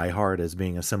in Die Hard as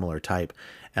being a similar type.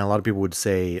 And a lot of people would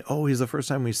say, oh, he's the first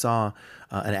time we saw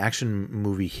an action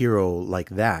movie hero like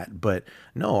that. But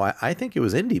no, I think it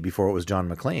was Indy before it was John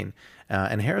McClane.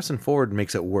 And Harrison Ford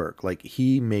makes it work. Like,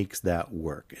 he makes that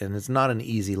work. And it's not an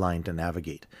easy line to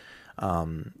navigate.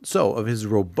 So, of his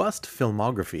robust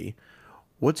filmography,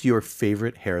 what's your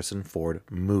favorite Harrison Ford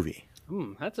movie?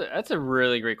 That's a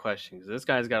really great question, because this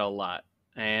guy's got a lot.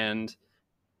 And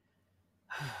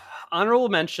honorable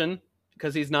mention,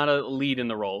 because he's not a lead in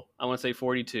the role, I want to say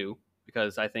 42,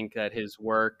 because I think that his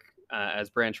work as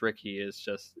Branch Rickey is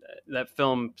just, that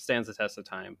film stands the test of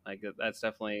time. Like, that's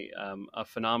definitely a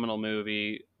phenomenal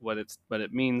movie. What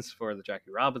it means for the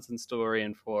Jackie Robinson story,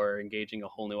 and for engaging a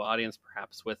whole new audience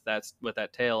perhaps with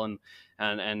that tale,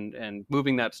 and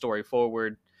moving that story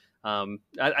forward.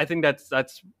 I think that's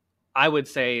I would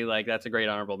say, like, that's a great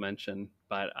honorable mention.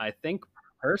 But I think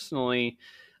personally,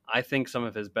 I think some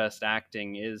of his best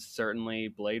acting is certainly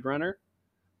Blade Runner.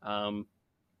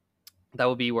 That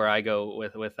would be where I go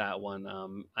with that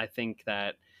one. I think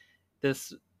that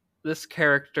this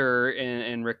character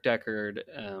in Rick Deckard,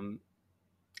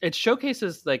 it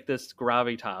showcases like this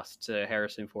gravitas to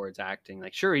Harrison Ford's acting.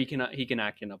 Like, sure, he can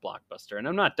act in a blockbuster, and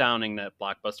I'm not downing that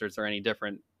blockbusters are any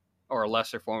different or a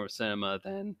lesser form of cinema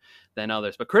than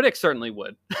others, but critics certainly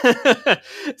would.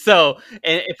 So,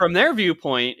 and from their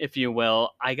viewpoint, if you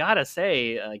will, I gotta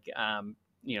say, like,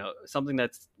 something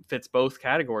that fits both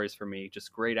categories for me: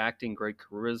 just great acting, great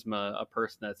charisma, a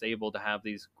person that's able to have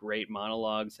these great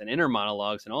monologues and inner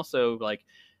monologues, and also, like,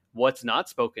 what's not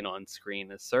spoken on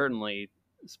screen is certainly,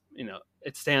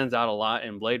 it stands out a lot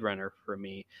in Blade Runner for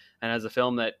me. And as a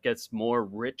film that gets more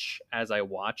rich as I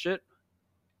watch it,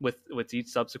 with each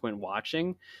subsequent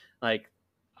watching, like,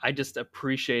 I just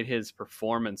appreciate his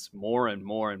performance more and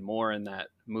more and more in that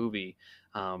movie.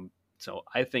 So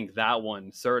I think that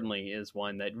one certainly is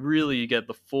one that really you get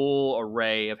the full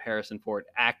array of Harrison Ford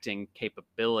acting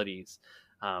capabilities.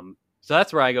 So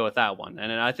that's where I go with that one.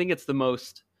 And I think it's the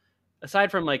most, aside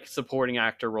from like supporting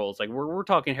actor roles, like we're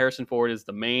talking Harrison Ford is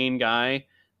the main guy.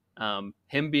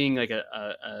 Him being like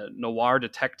a noir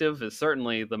detective is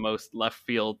certainly the most left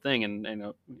field thing,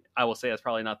 and I will say that's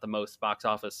probably not the most box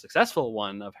office successful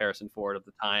one of Harrison Ford of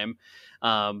the time,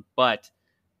 but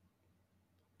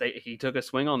he took a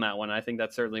swing on that one. I think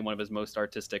that's certainly one of his most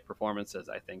artistic performances,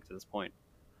 I think, to this point.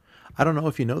 I don't know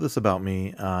if you know this about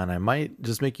me, and I might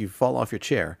just make you fall off your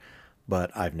chair, but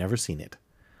I've never seen it.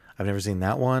 I've never seen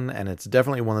that one, and it's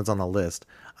definitely one that's on the list.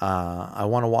 I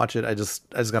want to watch it. I just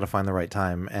got to find the right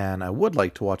time, and I would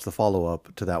like to watch the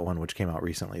follow-up to that one, which came out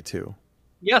recently too.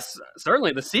 Yes,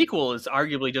 certainly. The sequel is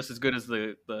arguably just as good as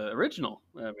the original.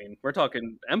 I mean, we're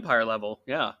talking Empire level.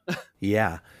 Yeah.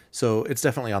 Yeah, so it's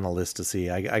definitely on the list to see.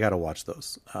 I got to watch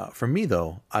those. For me,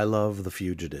 though, I love The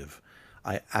Fugitive.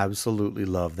 I absolutely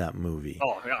love that movie.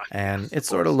 Oh, yeah. And Yes, it's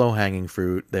of sort of course. low-hanging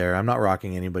fruit there. I'm not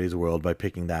rocking anybody's world by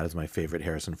picking that as my favorite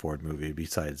Harrison Ford movie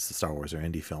besides the Star Wars or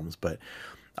indie films, but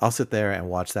I'll sit there and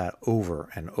watch that over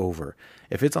and over.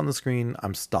 If it's on the screen,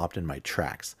 I'm stopped in my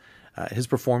tracks. His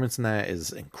performance in that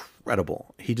is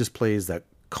incredible. He just plays that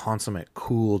consummate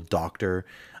cool doctor.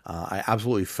 I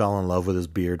absolutely fell in love with his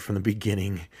beard from the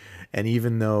beginning. And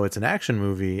even though it's an action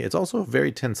movie, it's also a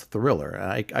very tense thriller.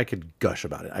 I could gush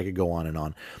about it. I could go on and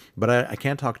on. But I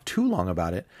can't talk too long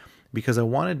about it because I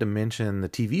wanted to mention the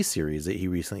TV series that he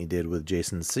recently did with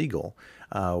Jason Segel,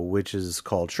 which is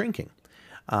called Shrinking.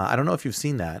 I don't know if you've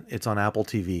seen that. It's on Apple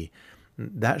TV.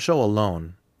 That show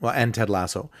alone, well, and Ted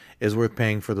Lasso, is worth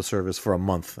paying for the service for a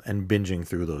month and binging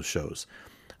through those shows.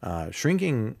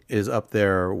 Shrinking is up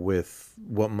there with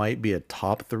what might be a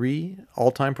top three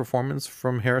all time performance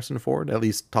from Harrison Ford, at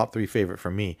least top three favorite for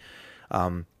me.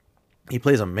 He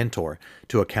plays a mentor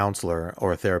to a counselor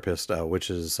or a therapist, which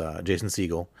is Jason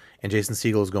Segel. And Jason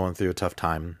Segel is going through a tough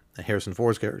time. Harrison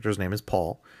Ford's character's name is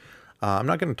Paul. I'm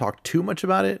not going to talk too much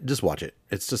about it. Just watch it.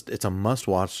 It's a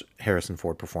must-watch Harrison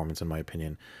Ford performance, in my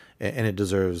opinion, and it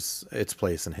deserves its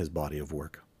place in his body of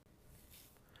work.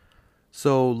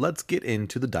 So let's get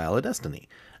into the Dial of Destiny.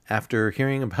 After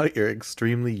hearing about your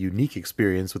extremely unique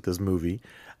experience with this movie,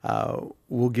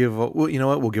 we'll give you know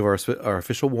what, we'll give our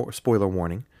official spoiler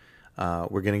warning.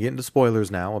 We're going to get into spoilers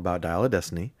now about Dial of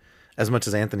Destiny, as much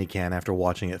as Anthony can after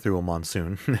watching it through a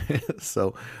monsoon.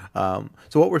 So, so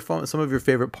what were some of your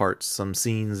favorite parts, some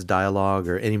scenes, dialogue,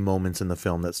 or any moments in the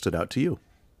film that stood out to you?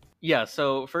 Yeah,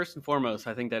 so first and foremost,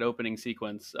 I think that opening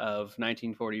sequence of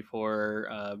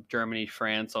 1944, Germany,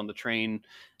 France on the train,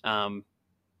 the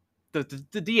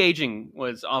de aging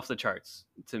was off the charts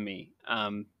to me.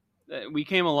 We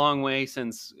came a long way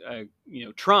since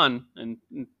Tron and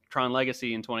Tron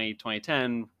Legacy in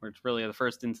 2010, where it's really the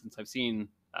first instance I've seen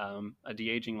a de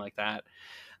aging like that,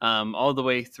 all the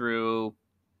way through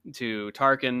to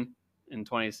Tarkin in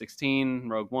 2016,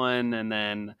 Rogue One, and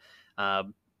then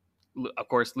of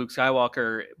course Luke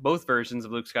Skywalker, both versions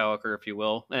of Luke Skywalker, if you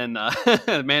will, and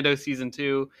Mando season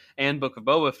 2 and Book of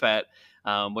Boba Fett,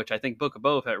 which I think Book of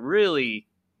Boba Fett really,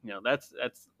 that's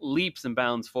leaps and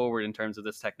bounds forward in terms of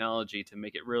this technology to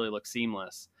make it really look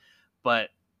seamless. But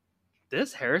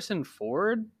this Harrison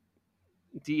Ford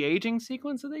de-aging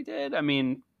sequence that they did, I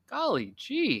mean, golly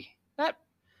gee,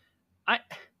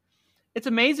 it's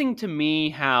amazing to me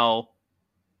how,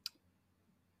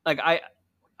 like,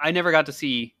 I never got to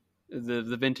see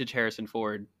the vintage Harrison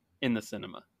Ford in the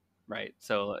cinema, right?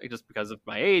 So just because of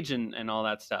my age and all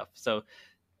that stuff. So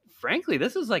frankly,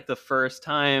 this is like the first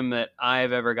time that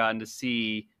I've ever gotten to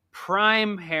see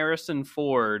prime Harrison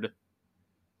Ford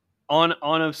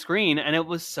on a screen, and it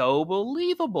was so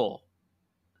believable.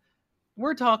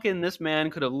 We're talking, this man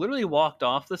could have literally walked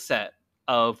off the set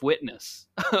of Witness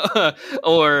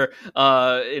or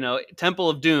Temple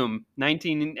of Doom,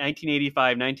 1985,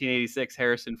 1986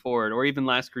 Harrison Ford, or even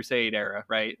Last Crusade era,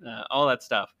 right? All that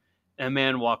stuff. And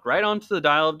man walked right onto the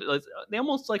dial of, they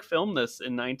almost like filmed this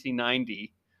in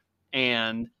 1990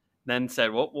 and then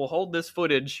said, well, we'll hold this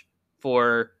footage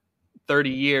for 30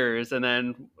 years, and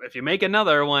then if you make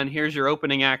another one, here's your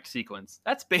opening act sequence.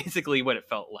 That's basically what it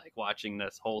felt like watching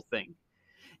this whole thing.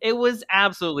 It was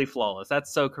absolutely flawless.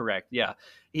 That's so correct. Yeah.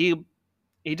 He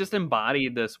just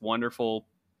embodied this wonderful,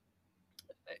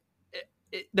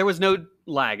 there was no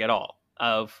lag at all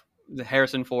of the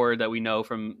Harrison Ford that we know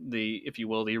from the, if you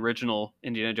will, the original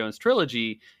Indiana Jones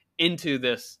trilogy into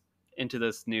this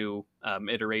new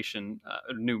iteration,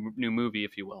 new movie,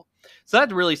 if you will. So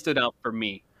that really stood out for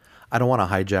me. I don't want to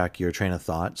hijack your train of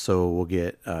thought, so we'll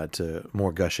get to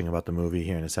more gushing about the movie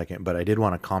here in a second. But I did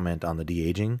want to comment on the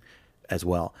de-aging as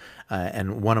well,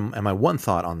 and my one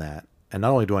thought on that. And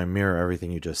not only do I mirror everything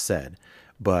you just said,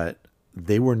 but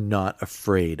they were not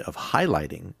afraid of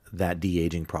highlighting that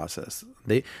de-aging process.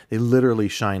 They literally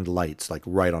shined lights like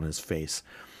right on his face,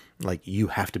 like, you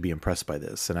have to be impressed by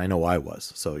this. And I know I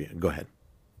was. So yeah, go ahead.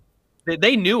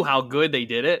 They knew how good they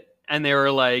did it, and they were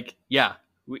like, yeah.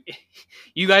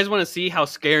 You guys want to see how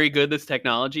scary good this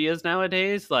technology is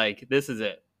nowadays? Like, this is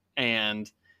it. And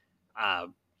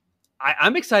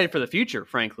I'm excited for the future,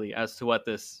 frankly, as to what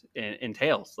this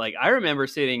entails. Like, I remember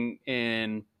sitting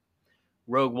in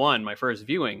Rogue One, my first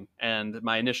viewing, and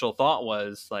my initial thought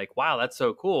was like, wow, that's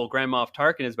so cool. Grand Moff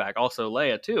Tarkin is back, also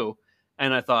Leia too.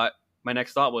 And I thought, my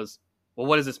next thought was, well,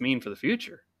 what does this mean for the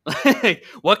future?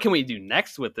 What can we do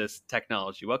next with this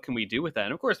technology? What can we do with that?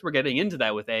 And of course, we're getting into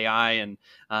that with AI, and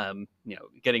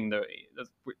getting the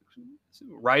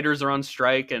writers are on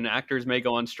strike and actors may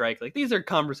go on strike. Like, these are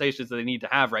conversations that they need to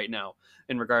have right now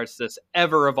in regards to this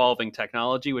ever evolving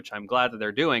technology, which I'm glad that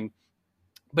they're doing.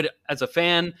 But as a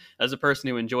fan, as a person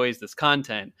who enjoys this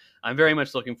content, I'm very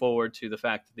much looking forward to the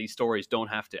fact that these stories don't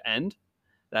have to end.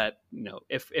 That,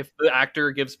 if the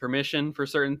actor gives permission for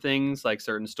certain things, like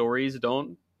certain stories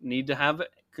don't need to have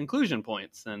conclusion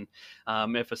points. And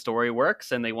if a story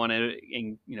works and they want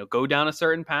to, go down a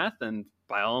certain path, then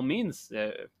by all means,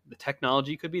 the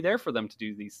technology could be there for them to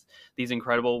do these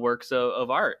incredible works of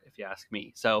art, if you ask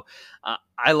me. So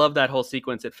I love that whole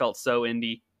sequence. It felt so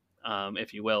indie.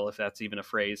 if you will, if that's even a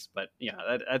phrase. But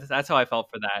yeah, that's how I felt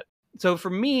for that. So for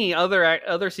me,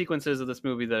 other sequences of this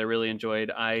movie that I really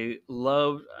enjoyed, I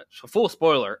loved. So full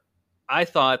spoiler, I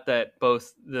thought that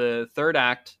both the third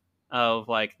act of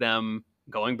like them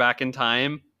going back in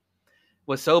time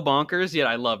was so bonkers, yet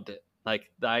I loved it.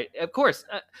 Like, of course,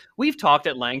 we've talked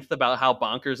at length about how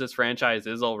bonkers this franchise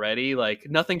is already. Like,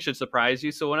 nothing should surprise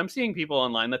you. So when I'm seeing people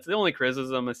online, that's the only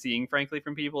criticism I'm seeing, frankly,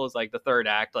 from people is like the third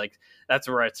act. Like, that's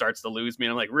where it starts to lose me.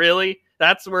 And I'm like, really?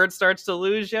 That's where it starts to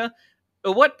lose you?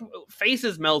 What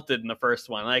faces melted in the first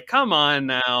one? Like, come on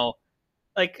now.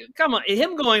 Like, come on.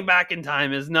 Him going back in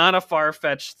time is not a far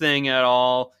fetched thing at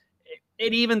all.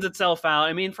 It evens itself out.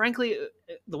 I mean, frankly,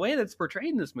 the way that's portrayed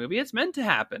in this movie, it's meant to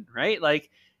happen, right? Like,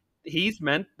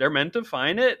 they're meant to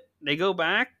find it. They go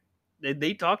back.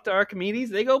 They talk to Archimedes.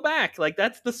 They go back. Like,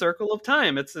 that's the circle of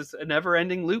time. It's just a never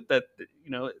ending loop that,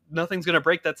 nothing's going to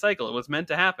break that cycle. It was meant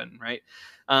to happen, right?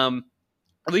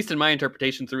 At least in my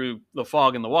interpretation through the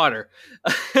fog and the water.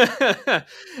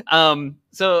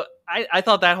 So I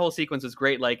thought that whole sequence was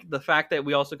great. Like, the fact that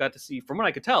we also got to see, from what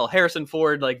I could tell, Harrison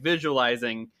Ford like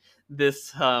visualizing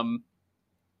this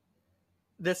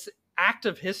this act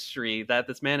of history that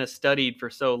this man has studied for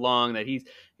so long, that he's,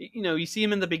 you see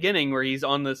him in the beginning where he's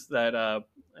on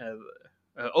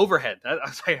overhead.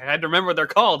 I had to remember what they're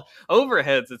called.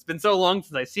 Overheads. It's been so long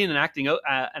since I've seen an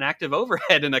active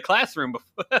overhead in a classroom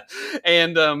before.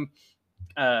 And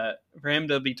for him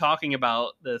to be talking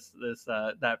about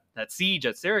that siege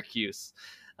at Syracuse,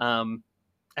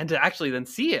 and to actually then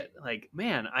see it, like,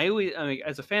 man, I mean,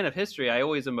 as a fan of history, I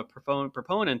always am a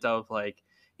proponent of, like,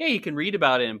 yeah, you can read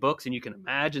about it in books and you can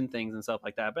imagine things and stuff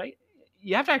like that, but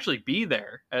you have to actually be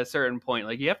there at a certain point.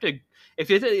 Like, you have to,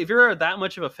 if you're that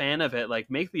much of a fan of it,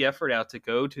 like, make the effort out to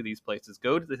go to these places,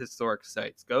 go to the historic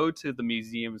sites, go to the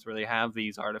museums where they have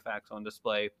these artifacts on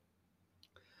display.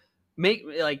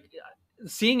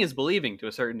 Seeing is believing to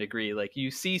a certain degree. Like, you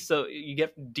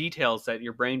get details that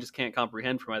your brain just can't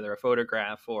comprehend from either a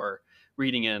photograph or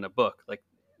reading it in a book. Like,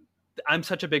 I'm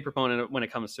such a big proponent when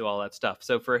it comes to all that stuff.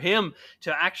 So for him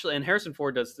to actually, and Harrison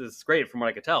Ford does this great from what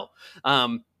I could tell,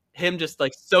 him just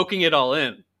like soaking it all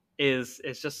in is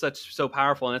just so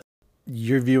powerful. And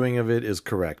your viewing of it is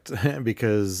correct,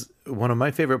 because one of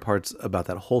my favorite parts about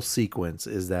that whole sequence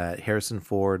is that Harrison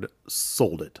Ford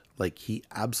sold it. Like, he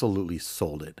absolutely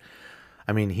sold it.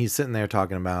 I mean, he's sitting there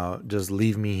talking about, just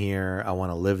leave me here. I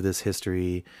want to live this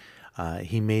history.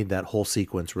 He made that whole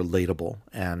sequence relatable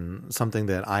and something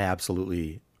that I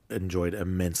absolutely enjoyed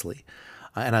immensely.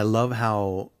 And I love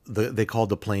how they called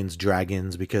the planes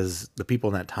dragons, because the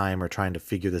people in that time are trying to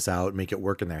figure this out, make it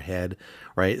work in their head,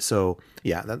 right? So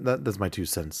yeah, that's my 2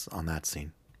 cents on that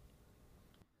scene.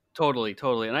 Totally.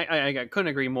 And I couldn't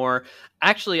agree more.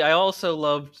 Actually, I also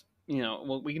loved,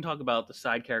 well, we can talk about the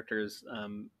side characters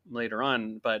later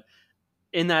on, but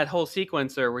in that whole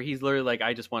sequencer where he's literally like,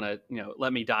 I just want to,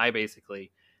 let me die,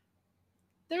 basically.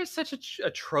 There's such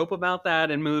a trope about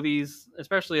that in movies,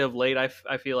 especially of late. I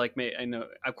feel like, I know,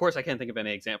 of course, I can't think of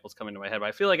any examples coming to my head, but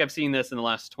I feel like I've seen this in the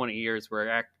last 20 years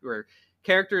where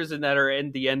characters that are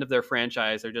in the end of their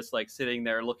franchise are just like sitting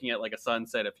there looking at like a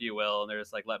sunset, if you will, and they're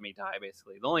just like, let me die,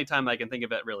 basically. The only time I can think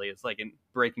of it really is like in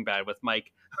Breaking Bad with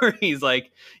Mike, where he's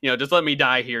like, just let me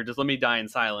die here, just let me die in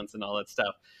silence and all that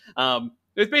stuff.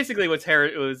 It was basically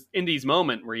it was Indy's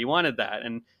moment where he wanted that.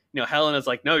 And Helena's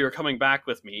like, no, you're coming back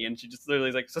with me. And she just literally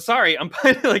is like, so sorry, I'm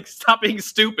like, stop being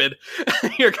stupid.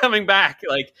 You're coming back.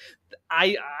 Like,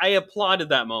 I applauded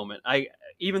that moment.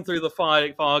 Even through the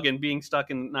fog and being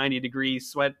stuck in 90 degrees,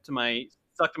 stuck to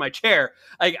my chair.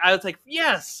 I was like,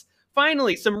 yes,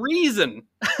 finally some reason.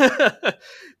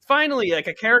 Finally, like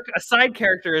a side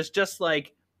character is just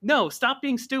like, no, stop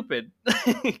being stupid.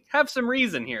 Have some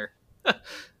reason here.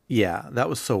 Yeah, that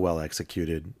was so well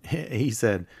executed. He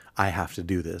said, I have to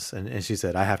do this. And she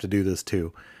said, I have to do this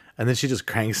too. And then she just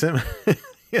cranks him.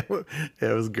 It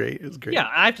was great. It was great. Yeah,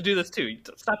 I have to do this too.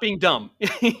 Stop being dumb.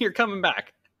 You're coming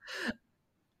back.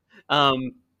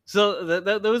 So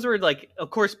those were, like,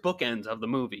 of course, bookends of the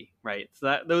movie, right?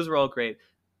 So those were all great.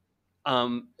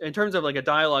 In terms of like a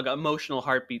dialogue, emotional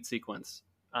heartbeat sequence,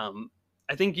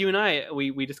 I think you and I,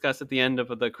 we discussed at the end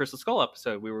of the Crystal Skull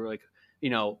episode, we were like,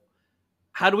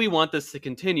 how do we want this to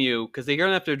continue? Because they're going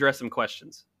to have to address some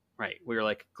questions, right? We were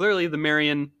like, clearly the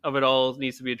Marion of it all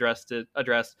needs to be addressed.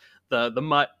 The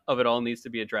Mutt of it all needs to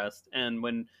be addressed. And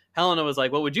when Helena was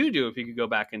like, what would you do if you could go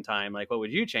back in time? Like, what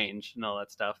would you change and all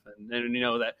that stuff? And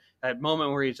that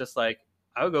moment where he's just like,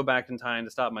 I would go back in time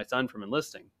to stop my son from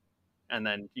enlisting. And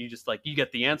then you just like, you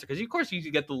get the answer. Because of course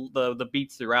you get the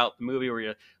beats throughout the movie where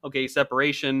you're, okay,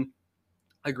 separation,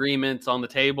 agreements on the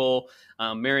table.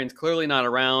 Marion's clearly not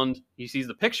around. He sees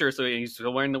the picture, so he's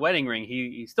still wearing the wedding ring.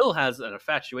 He still has an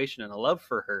infatuation and a love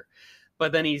for her,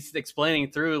 but then he's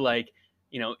explaining through like,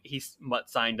 he's Mutt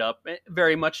signed up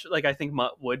very much like I think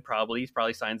Mutt would probably. He's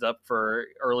probably signs up for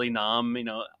early nom.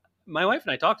 My wife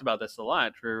and I talked about this a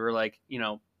lot. We were like,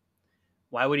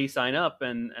 why would he sign up?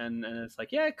 And it's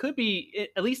like, yeah, it could be,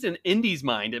 at least in Indy's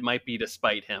mind, it might be to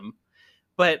spite him.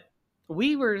 But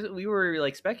we were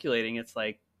like speculating. It's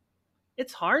like,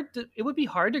 it would be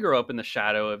hard to grow up in the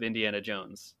shadow of Indiana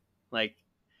Jones. Like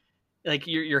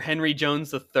you're Henry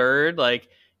Jones the third. Like,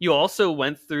 you also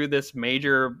went through this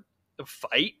major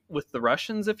fight with the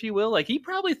Russians, if you will. Like, he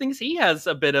probably thinks he has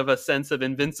a bit of a sense of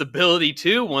invincibility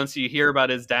too once you hear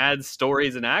about his dad's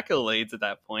stories and accolades at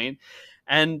that point.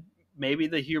 And maybe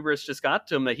the hubris just got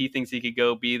to him that he thinks he could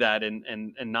go be that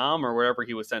in Nam or wherever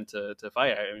he was sent to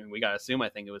fight. I mean, we got to assume, I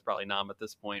think it was probably Nam at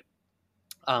this point.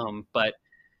 But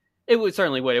it would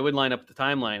certainly would. It would line up the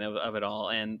timeline of it all,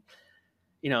 and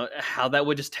how that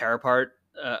would just tear apart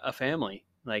a family.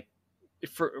 Like, it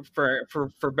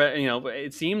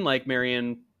seemed like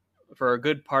Marion, for a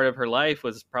good part of her life,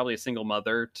 was probably a single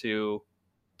mother to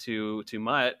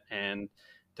Mutt, and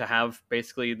to have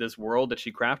basically this world that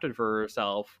she crafted for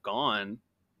herself gone.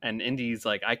 And Indy's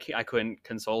like, I couldn't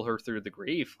console her through the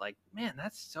grief. Like, man,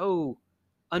 that's so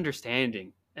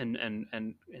understanding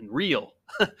and real.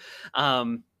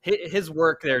 His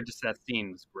work there, just that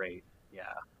scene, was great. Yeah.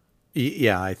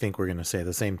 Yeah, I think we're going to say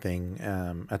the same thing.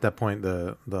 At that point,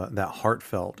 the that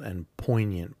heartfelt and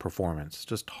poignant performance,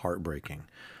 just heartbreaking,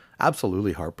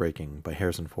 absolutely heartbreaking by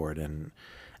Harrison Ford, and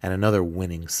another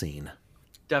winning scene.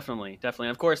 Definitely,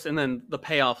 of course. And then the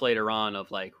payoff later on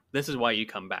of like, this is why you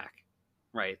come back,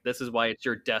 right? This is why it's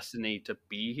your destiny to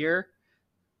be here.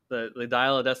 The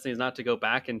dial of destiny is not to go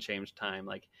back and change time.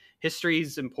 Like, history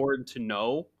is important to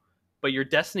know, but your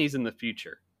destiny is in the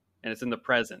future, and it's in the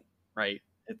present, right?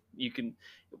 You can,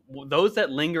 those that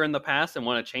linger in the past and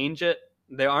want to change it,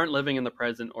 they aren't living in the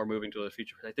present or moving to the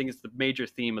future. I think it's the major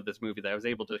theme of this movie that I was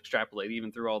able to extrapolate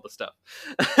even through all the stuff.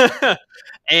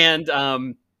 And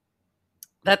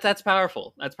that's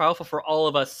powerful. That's powerful for all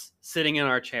of us sitting in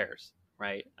our chairs,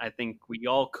 right? I think we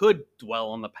all could dwell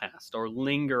on the past or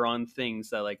linger on things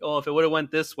that, like, oh, if it would have went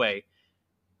this way,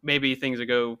 maybe things would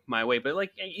go my way. But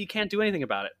like, you can't do anything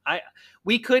about it. I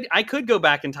could go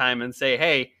back in time and say,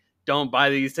 hey, don't buy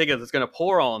these tickets, it's going to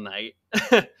pour all night.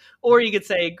 Or you could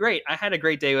say, great, I had a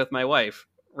great day with my wife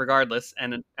regardless,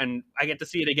 and I get to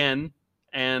see it again,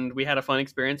 and we had a fun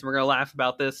experience, and we're going to laugh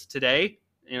about this today.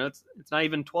 It's not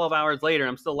even 12 hours later,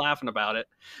 I'm still laughing about it.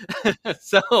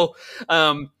 So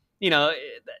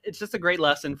it's just a great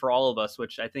lesson for all of us,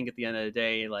 which I think at the end of the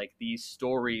day, like, these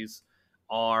stories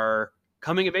are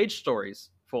coming of age stories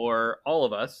for all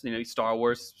of us. Star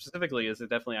Wars specifically is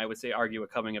definitely, I would say, argue a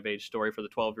coming of age story for the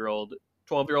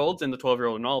 12-year-olds and the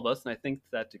 12-year-old in all of us. And I think to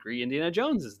that degree, Indiana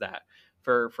Jones is that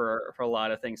for a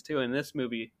lot of things too. And this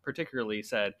movie particularly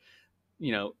said,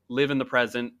 live in the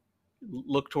present,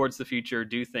 look towards the future,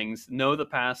 do things, know the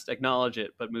past, acknowledge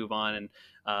it, but move on,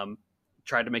 and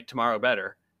try to make tomorrow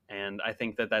better. And I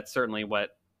think that that's certainly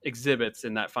what exhibits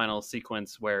in that final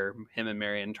sequence where him and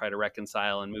Marion try to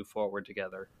reconcile and move forward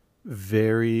together.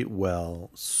 Very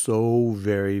well. So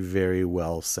very, very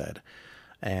well said.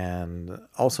 And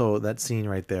also, that scene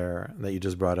right there that you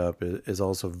just brought up is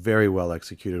also very well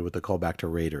executed with the callback to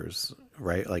Raiders,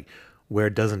 right? Like, where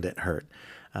doesn't it hurt?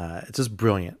 It's just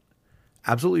brilliant.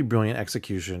 Absolutely brilliant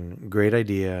execution. Great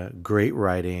idea. Great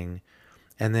writing.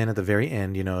 And then at the very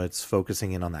end, it's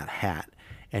focusing in on that hat.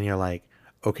 And you're like,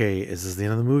 okay, is this the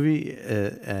end of the movie?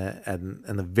 And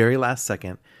in the very last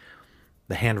second,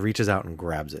 the hand reaches out and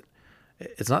grabs it.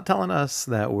 It's not telling us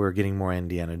that we're getting more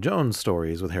Indiana Jones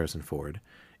stories with Harrison Ford.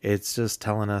 It's just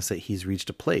telling us that he's reached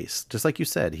a place. Just like you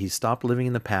said, he's stopped living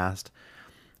in the past,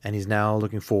 and he's now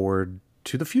looking forward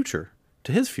to the future,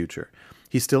 to his future.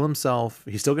 He's still himself.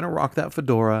 He's still going to rock that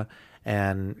fedora,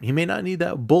 and he may not need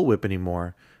that bullwhip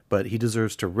anymore, but he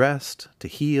deserves to rest, to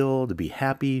heal, to be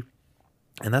happy.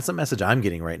 And that's the message I'm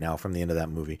getting right now from the end of that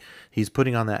movie. He's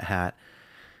putting on that hat.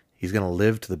 He's going to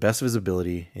live to the best of his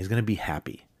ability. He's going to be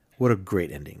happy. What a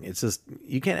great ending. It's just,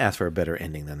 you can't ask for a better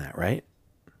ending than that, right?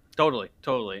 Totally.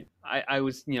 I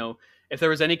was, if there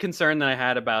was any concern that I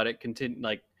had about it,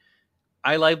 like,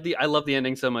 I love the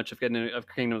ending so much of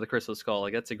Kingdom of the Crystal Skull.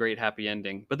 Like, that's a great happy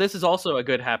ending. But this is also a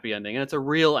good happy ending, and it's a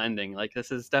real ending. Like, this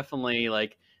is definitely,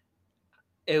 like,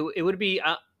 it would be,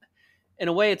 in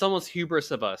a way, it's almost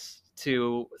hubris of us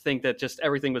to think that just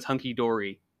everything was hunky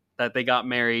dory, that they got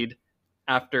married,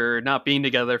 after not being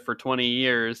together for 20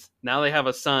 years. Now they have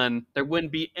a son. There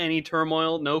wouldn't be any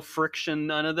turmoil, no friction,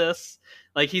 none of this.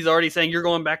 Like he's already saying you're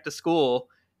going back to school,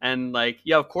 and like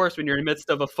yeah, of course when you're in the midst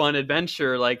of a fun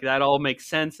adventure, like that all makes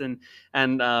sense, and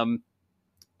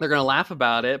they're gonna laugh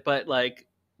about it. But like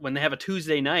when they have a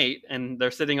Tuesday night and they're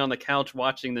sitting on the couch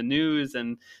watching the news,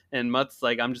 and Mutt's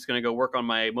like, I'm just gonna go work on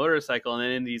my motorcycle, and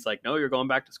then Indy's like, no, you're going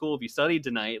back to school if you studied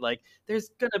tonight. Like there's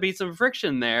gonna be some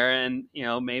friction there, and you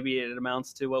know maybe it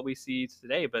amounts to what we see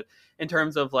today. But in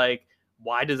terms of like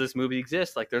why does this movie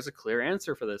exist? Like there's a clear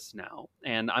answer for this now.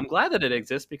 And I'm glad that it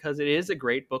exists because it is a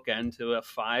great bookend to a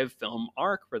 5 film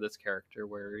arc for this character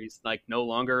where he's like no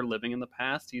longer living in the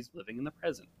past, he's living in the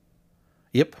present.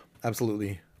 Yep,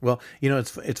 absolutely. Well,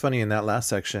 it's funny in that last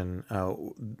section,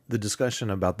 the discussion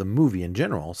about the movie in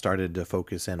general started to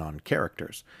focus in on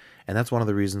characters, and that's one of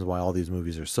the reasons why all these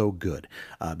movies are so good,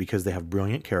 because they have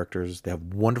brilliant characters, they have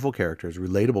wonderful characters,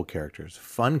 relatable characters,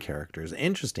 fun characters,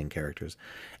 interesting characters,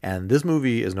 and this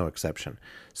movie is no exception.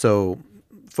 So,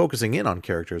 focusing in on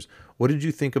characters, what did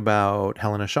you think about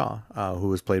Helena Shaw, who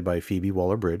was played by Phoebe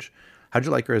Waller-Bridge? How'd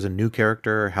you like her as a new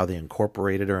character? How they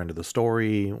incorporated her into the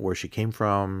story, where she came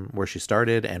from, where she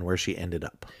started, and where she ended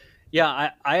up? Yeah,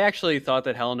 I actually thought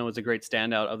that Helena was a great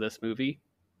standout of this movie.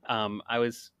 I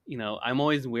was, I'm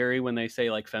always wary when they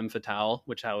say like femme fatale,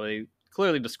 which how they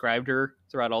clearly described her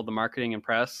throughout all the marketing and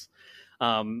press,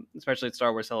 especially at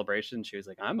Star Wars Celebration. She was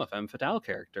like, I'm a femme fatale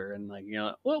character. And like,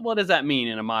 what does that mean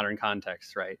in a modern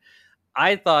context, right?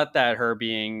 I thought that her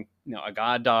being, a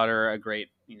goddaughter, a great,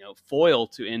 foil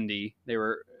to Indy, they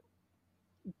were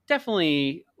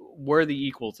definitely worthy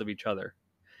equals of each other.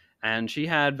 And she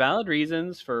had valid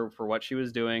reasons for what she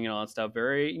was doing and all that stuff.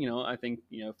 Very, I think,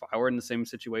 if I were in the same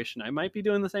situation, I might be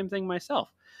doing the same thing myself.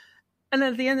 And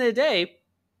at the end of the day,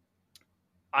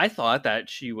 I thought that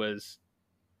she was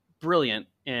brilliant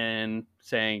in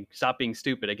saying, stop being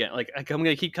stupid again. Like, I'm going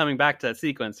to keep coming back to that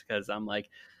sequence because I'm like,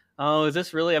 oh, is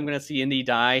this really, I'm going to see Indy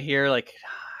die here? Like,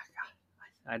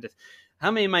 I just, how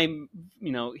many of my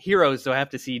heroes do I have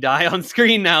to see die on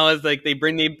screen now? As like they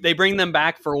bring them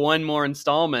back for one more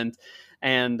installment,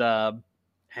 and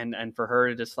for her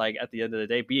to just like at the end of the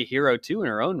day be a hero too in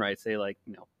her own right. Say like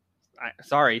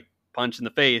sorry, punch in the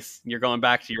face. You're going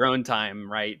back to your own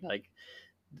time, right? Like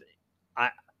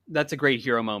that's a great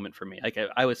hero moment for me. Like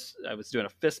I was doing a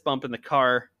fist bump in the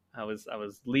car. I was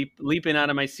leaping out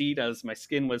of my seat as my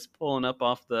skin was pulling up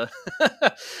off the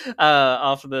car,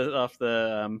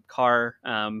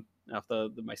 off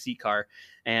my seat car,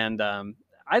 and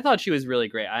I thought she was really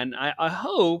great. And I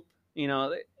hope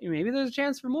maybe there's a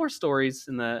chance for more stories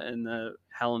in the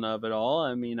Helena of it all.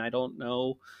 I mean, I don't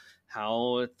know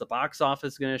how the box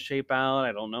office is going to shape out.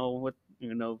 I don't know what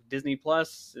Disney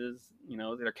Plus is.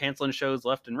 They're canceling shows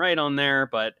left and right on there,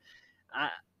 but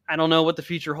I don't know what the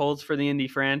future holds for the Indy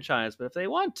franchise, but if they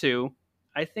want to,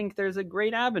 I think there's a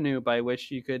great avenue by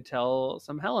which you could tell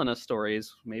some Helena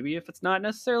stories. Maybe if it's not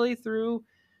necessarily through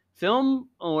film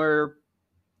or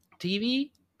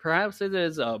TV, perhaps it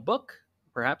is a book.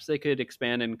 Perhaps they could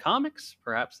expand in comics.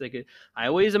 Perhaps they could. I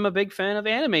always am a big fan of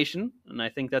animation, and I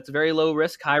think that's a very low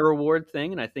risk, high reward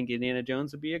thing. And I think Indiana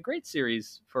Jones would be a great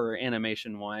series for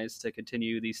animation wise to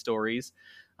continue these stories.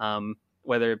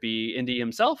 Whether it be Indy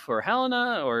himself or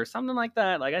Helena or something like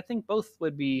that. Like I think both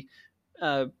would be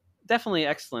definitely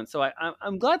excellent. So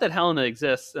I'm glad that Helena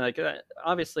exists. Like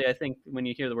obviously, I think when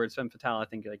you hear the word femme fatale, I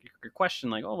think like your question,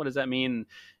 like, oh, what does that mean?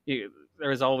 There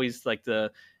was always like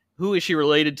who is she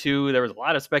related to? There was a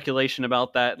lot of speculation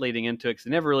about that leading into it because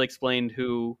they never really explained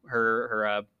who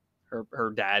her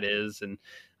dad is, and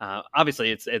obviously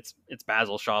it's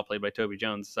Basil Shaw played by Toby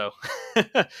Jones. So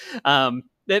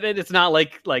it's not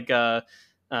like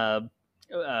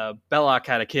Belloc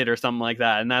had a kid or something like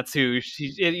that, and that's who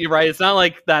you're right. It's not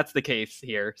like that's the case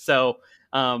here. So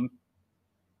I'm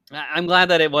glad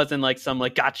that it wasn't like some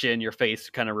like gotcha in your face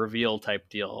kind of reveal type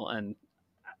deal, and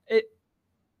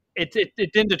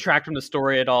it didn't detract from the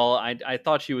story at all. I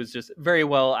thought she was just very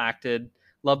well acted.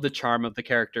 Loved the charm of the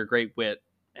character, great wit,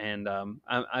 and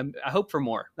I hope for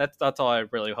more. That's all I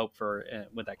really hope for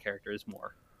with that character is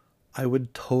more. I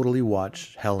would totally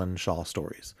watch Helen Shaw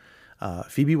stories.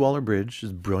 Phoebe Waller-Bridge is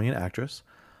a brilliant actress.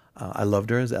 I loved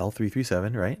her as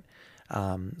L337, right?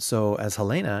 So as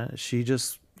Helena, she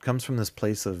just comes from this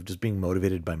place of just being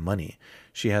motivated by money.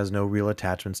 She has no real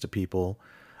attachments to people.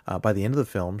 By the end of the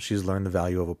film, she's learned the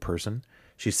value of a person.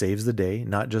 She saves the day,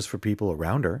 not just for people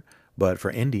around her, but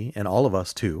for Indy and all of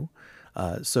us too.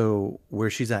 So where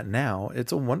she's at now,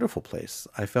 it's a wonderful place.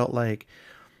 I felt like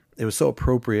it was so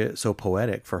appropriate, so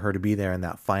poetic for her to be there in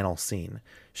that final scene.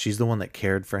 She's the one that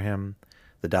cared for him.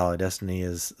 The Dial of Destiny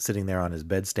is sitting there on his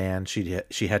bedstand.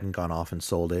 She hadn't gone off and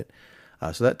sold it.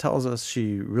 So that tells us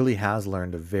she really has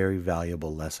learned a very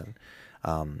valuable lesson.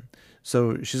 Um,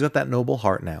 so she's got that noble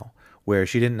heart now, where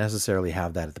she didn't necessarily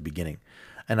have that at the beginning.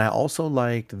 And I also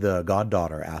liked the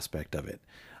goddaughter aspect of it.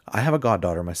 I have a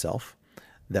goddaughter myself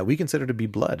that we consider to be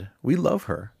blood. We love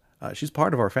her. She's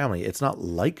part of our family. It's not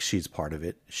like she's part of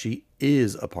it. She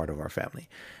is a part of our family.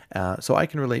 So I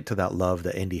can relate to that love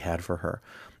that Indy had for her.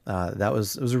 That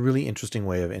was it was a really interesting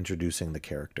way of introducing the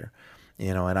character.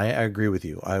 And I agree with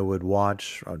you. I would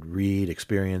watch, I'd read,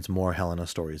 experience more Helena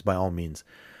stories by all means.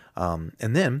 And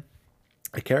then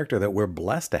a character that we're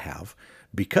blessed to have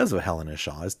because of Helena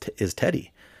Shaw is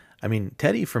Teddy. I mean,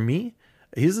 Teddy for me,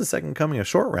 he's the second coming of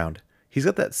Short Round. He's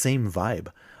got that same vibe.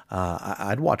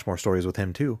 I'd watch more stories with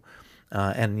him too.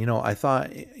 And I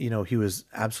thought, he was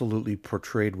absolutely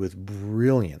portrayed with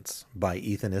brilliance by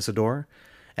Ethan Isidore.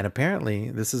 And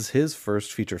apparently, this is his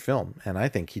first feature film. And I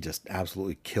think he just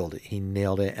absolutely killed it. He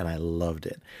nailed it, and I loved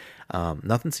it.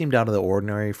 Nothing seemed out of the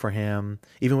ordinary for him.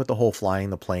 Even with the whole flying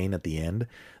the plane at the end,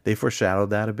 they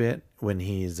foreshadowed that a bit when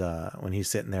he's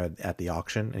sitting there at the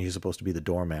auction, and he's supposed to be the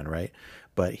doorman, right?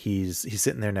 But he's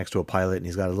sitting there next to a pilot, and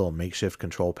he's got a little makeshift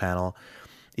control panel.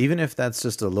 Even if that's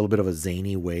just a little bit of a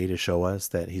zany way to show us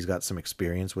that he's got some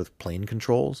experience with plane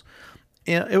controls,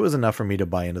 it was enough for me to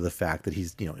buy into the fact that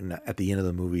he's, at the end of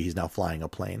the movie, he's now flying a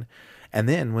plane. And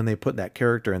then when they put that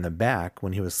character in the back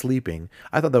when he was sleeping,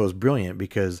 I thought that was brilliant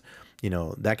because,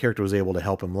 that character was able to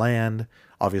help him land,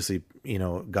 obviously,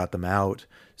 got them out.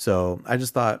 So I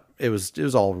just thought it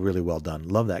was all really well done.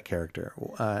 Love that character.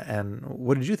 And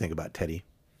what did you think about Teddy?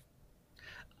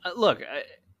 Look,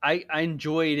 I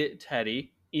enjoyed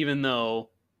Teddy, even though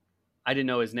I didn't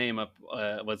know his name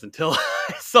was until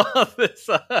I saw this.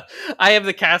 I have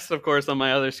the cast, of course, on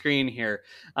my other screen here.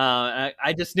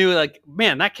 I just knew, like,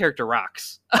 man, that character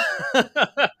rocks.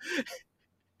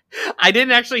 I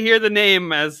didn't actually hear the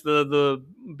name as the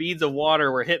beads of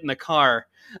water were hitting the car.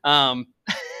 Um,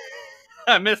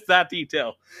 I missed that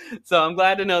detail. So I'm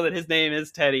glad to know that his name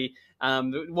is Teddy.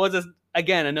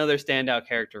 Again, another standout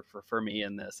character for me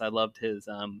in this. I loved his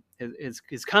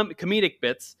comedic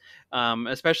bits,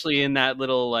 especially in that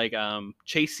little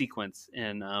chase sequence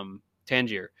in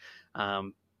Tangier.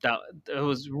 That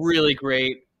was really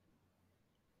great.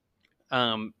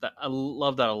 I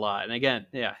love that a lot. And again,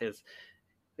 yeah, his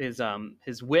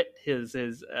wit,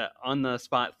 his on the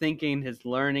spot thinking, his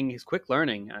learning, his quick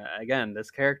learning. Again, this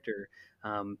character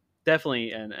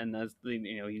definitely, and as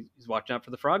he's watching out for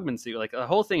the frogmen suit, like the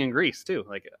whole thing in Greece too.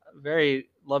 Like, very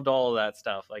loved all of that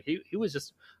stuff. Like he was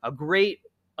just a great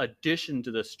addition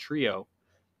to this trio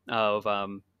of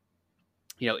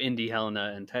Indy,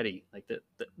 Helena, and Teddy. Like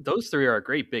those three are a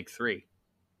great big three.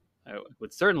 I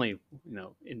would certainly,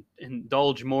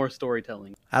 indulge more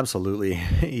storytelling. Absolutely.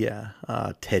 Yeah.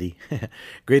 Teddy.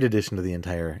 Great addition to the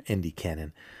entire Indy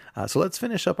canon. So let's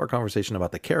finish up our conversation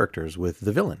about the characters with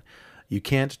the villain. You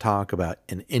can't talk about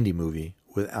an Indy movie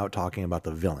without talking about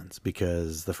the villains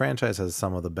because the franchise has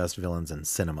some of the best villains in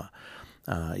cinema.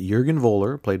 Jurgen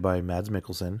Voller, played by Mads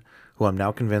Mikkelsen, who I'm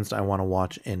now convinced I want to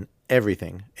watch in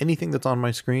anything that's on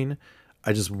my screen.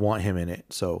 I just want him in it.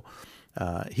 So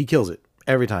he kills it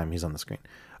every time he's on the screen.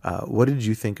 What did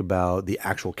you think about the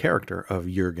actual character of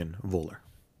Jurgen Voller?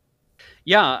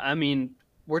 Yeah, I mean,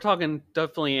 we're talking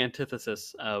definitely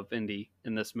antithesis of Indy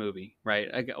in this movie, right?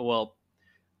 Well,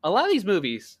 a lot of these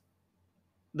movies,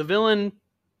 the villain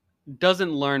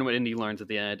doesn't learn what Indy learns at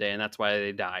the end of the day, and that's why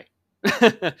they die.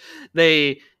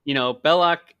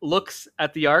 Belloc looks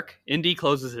at the Ark, Indy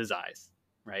closes his eyes,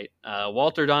 right?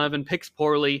 Walter Donovan picks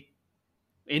poorly,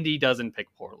 Indy doesn't pick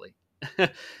poorly.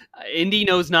 Indy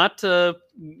knows not to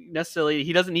necessarily,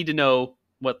 he doesn't need to know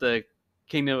what the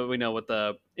kingdom, what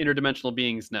the interdimensional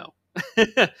beings know.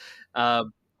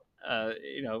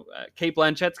 Kate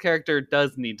Blanchett's character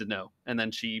does need to know, and then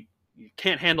she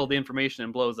can't handle the information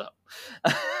and blows up.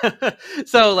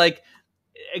 So, like,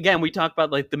 again, we talk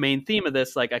about like the main theme of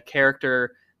this, like a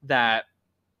character that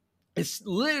is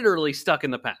literally stuck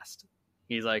in the past.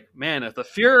 He's like, man, if the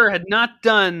Fuhrer had not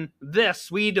done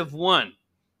this, we'd have won.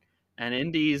 And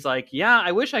Indy's like, yeah,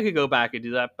 I wish I could go back and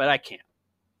do that, but I can't.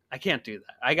 I can't do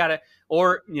that. I gotta,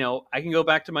 or I can go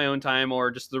back to my own time,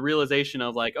 or just the realization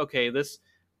of like, okay, this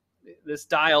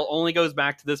dial only goes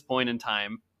back to this point in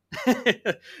time.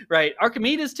 Right?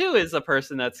 Archimedes too is a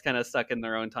person that's kind of stuck in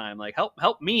their own time. Like,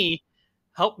 help me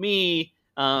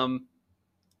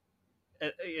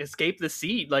escape the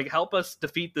siege. Like, help us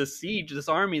defeat this siege, this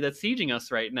army that's sieging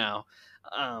us right now.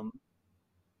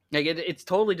 Like it's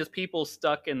totally just people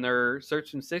stuck in their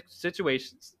certain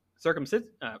situations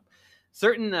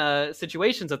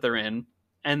that they're in,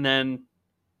 and then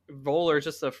Voller is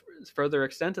just a further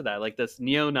extent of that, like this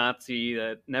neo-Nazi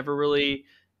that never really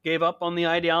gave up on the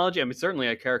ideology. I mean, certainly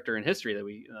a character in history that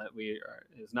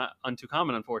is not untoo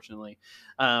common, unfortunately.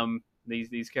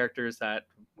 These characters that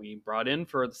we brought in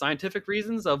for the scientific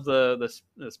reasons of the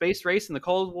space race in the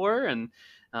Cold War, and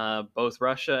both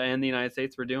Russia and the United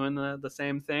States were doing the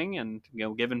same thing, and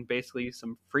given basically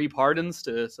some free pardons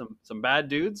to some bad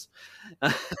dudes.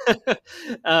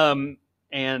 um,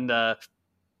 and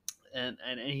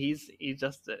he's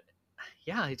just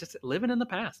he's just living in the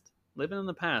past,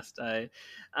 I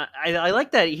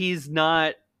like that he's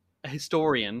not a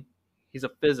historian, he's a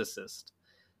physicist,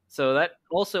 so that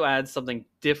also adds something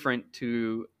different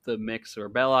to the mix. Or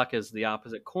Belloc is the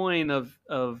opposite coin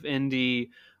of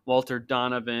Indy. Walter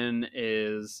Donovan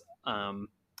is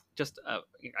just a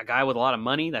guy with a lot of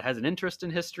money that has an interest in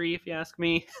history, if you ask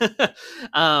me.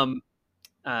 um,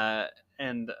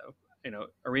 and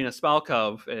Irina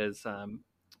Spalkov is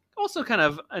also kind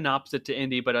of an opposite to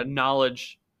Indy, but a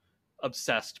knowledge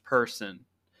obsessed person.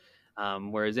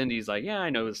 Whereas Indy's like, yeah, I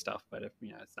know this stuff, but if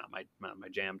it's not my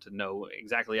jam to know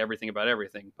exactly everything about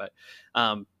everything. But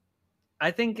I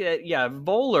think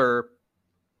Voller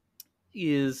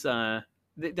is the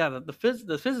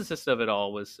physicist of it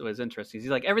all was interesting.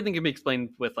 He's like, everything can be explained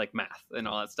with like math and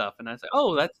all that stuff, and I was like,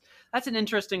 oh, that's an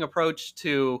interesting approach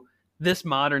to this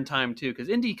modern time too, because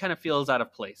Indy kind of feels out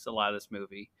of place a lot of this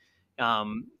movie. I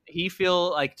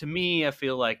feel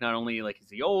like not only like is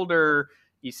he older,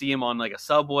 you see him on like a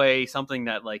subway, something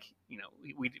that like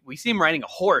we see him riding a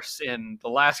horse in The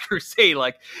Last Crusade,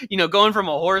 like going from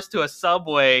a horse to a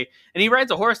subway, and he rides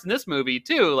a horse in this movie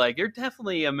too. Like, you're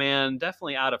definitely a man,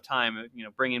 definitely out of time,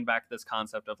 bringing back this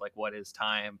concept of like what is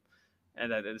time,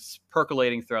 and that is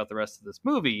percolating throughout the rest of this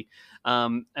movie.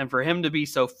 And for him to be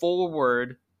so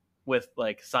forward with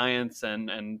like science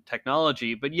and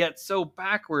technology, but yet so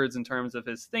backwards in terms of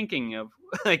his thinking of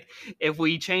like, if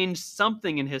we change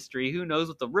something in history, who knows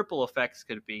what the ripple effects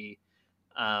could be.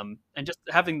 And just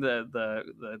having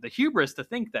the hubris to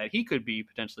think that he could be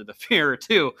potentially the Führer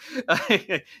too.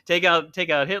 take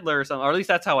out Hitler or something, or at least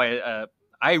that's how I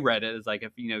read it. Is like,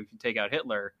 if you take out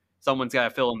Hitler, someone's got to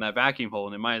fill in that vacuum hole,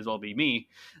 and it might as well be me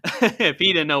if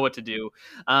he didn't know what to do.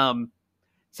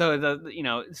 So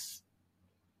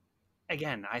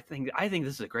again, I think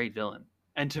this is a great villain,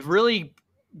 and to really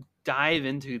dive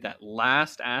into that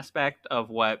last aspect of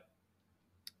what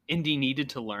Indy needed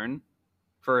to learn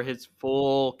for his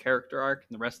full character arc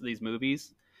in the rest of these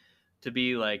movies, to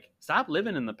be like, stop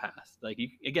living in the past. Like, you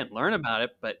again learn about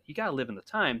it, but you gotta live in the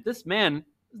time. This man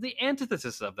is the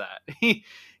antithesis of that. He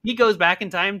goes back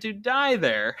in time to die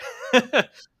there.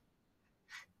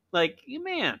 Like,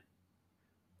 man,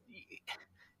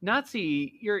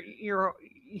 Nazi, you're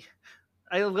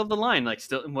I love the line, like,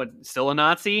 still a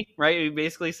Nazi, right? He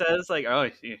basically sass like, oh,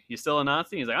 you still a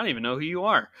Nazi? He's like, I don't even know who you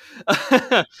are.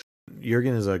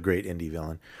 Jurgen is a great Indy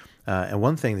villain. And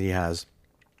one thing that he has,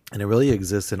 and it really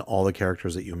exists in all the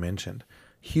characters that you mentioned,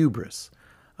 hubris.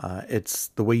 It's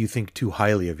the way you think too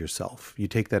highly of yourself. You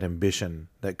take that ambition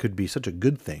that could be such a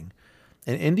good thing.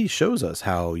 And Indy shows us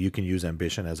how you can use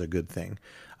ambition as a good thing.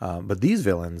 But these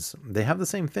villains, they have the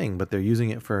same thing, but they're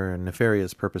using it for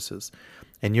nefarious purposes.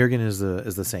 And Jurgen is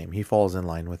the same. He falls in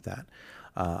line with that.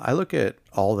 I look at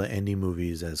all the Indy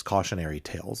movies as cautionary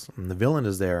tales. And the villain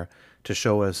is there to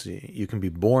show us you can be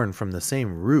born from the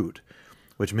same root,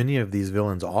 which many of these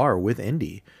villains are with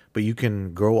Indy, but you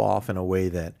can grow off in a way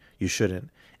that you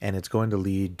shouldn't, and it's going to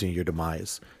lead to your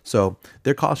demise. So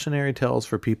they're cautionary tales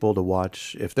for people to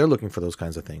watch if they're looking for those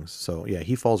kinds of things. So yeah,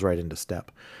 he falls right into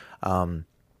step.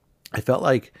 I felt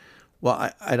like,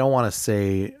 well, I don't want to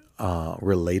say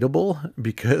relatable,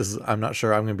 because I'm not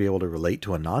sure I'm going to be able to relate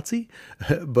to a Nazi,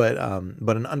 but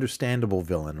an understandable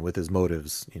villain with his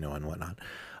motives, and whatnot.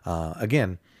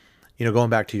 Again, going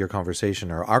back to your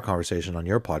conversation, or our conversation on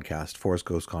your podcast, Forest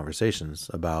Ghost Conversations,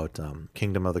 about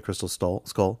Kingdom of the Crystal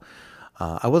Skull,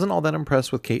 I wasn't all that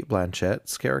impressed with Cate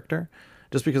Blanchett's character,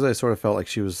 just because I sort of felt like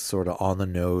she was sort of on the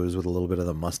nose with a little bit of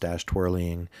the mustache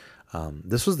twirling.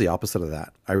 This was the opposite of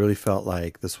that. I really felt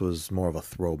like this was more of a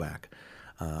throwback.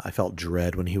 I felt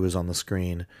dread when he was on the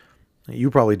screen. You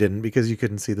probably didn't, because you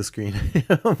couldn't see the screen.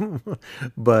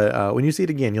 But when you see it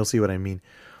again, you'll see what I mean.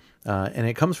 And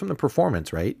it comes from the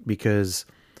performance, right?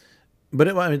 But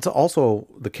it's also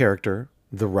the character,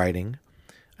 the writing.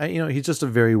 He's just a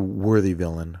very worthy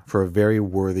villain for a very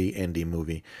worthy Indy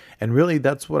movie. And really,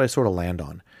 that's what I sort of land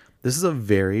on. This is a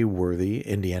very worthy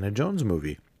Indiana Jones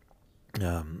movie.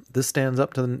 This stands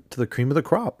up to the cream of the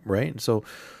crop, right? So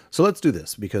let's do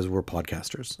this, because we're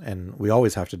podcasters, and we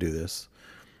always have to do this.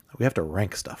 We have to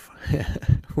rank stuff.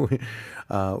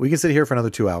 We can sit here for another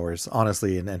 2 hours,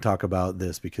 honestly, and talk about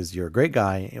this because you're a great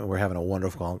guy and we're having a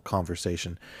wonderful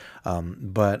conversation.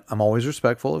 But I'm always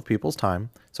respectful of people's time,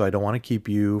 so I don't want to keep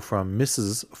you from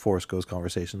Mrs. Forsco's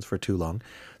conversations for too long.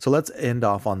 So let's end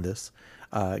off on this.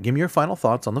 Give me your final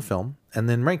thoughts on the film and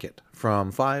then rank it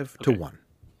from 5 to Okay. 1.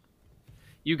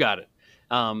 You got it.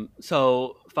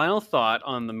 So final thought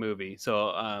on the movie. So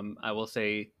I will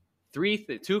say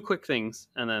two quick things,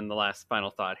 and then the last final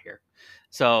thought here.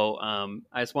 So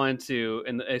I just wanted to,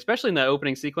 and especially in that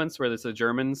opening sequence where there's the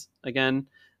Germans again.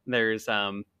 There's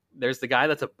the guy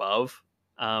that's above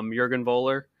Jurgen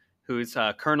Voller, who's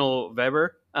Colonel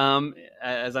Weber.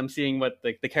 As I'm seeing what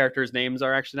the characters' names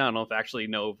are, actually, I don't know if actually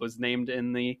Nov was named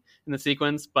in the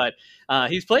sequence, but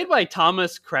he's played by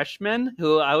Thomas Kretschmann,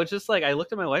 who I was just like, I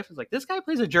looked at my wife and was like, this guy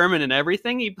plays a German in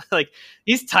everything.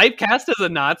 He's typecast as a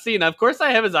Nazi, and of course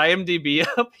I have his IMDb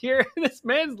up here. This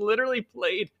man's literally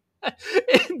played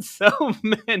in so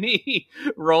many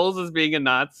roles as being a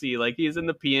Nazi. Like he's in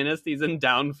The Pianist, he's in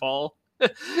Downfall.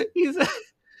 he's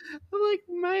I'm like,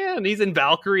 man, he's in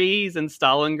Valkyrie, he's in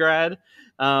Stalingrad.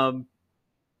 Um,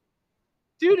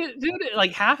 dude,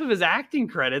 like half of his acting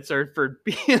credits are for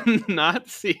being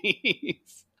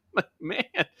Nazis. Like,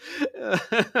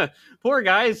 man, poor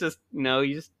guy's just,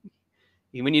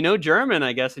 when you know German,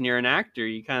 I guess, and you're an actor,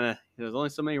 you kind of, there's only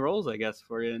so many roles, I guess,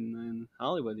 for you in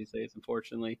Hollywood these days,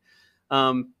 unfortunately.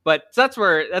 But that's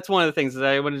one of the things that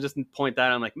I want to just point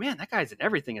that out. I'm like, man, that guy's in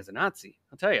everything as a Nazi,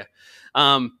 I'll tell you.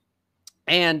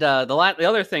 And the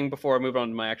other thing before I move on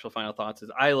to my actual final thoughts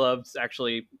is I loved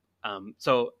actually.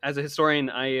 So as a historian,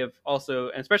 I have also,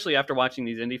 and especially after watching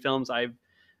these indie films, I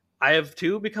have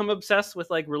too become obsessed with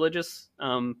like religious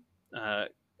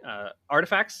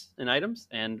artifacts and items.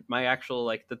 And my actual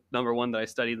like the number one that I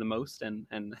study the most, and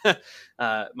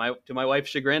to my wife's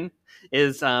chagrin,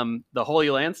 is the Holy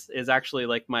Lance is actually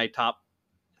like my top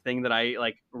thing that I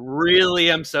like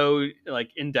really am so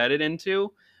like indebted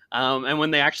into. And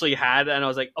when they actually had, and I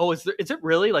was like, oh, is it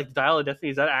really like the Dial of Destiny?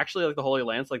 Is that actually like the Holy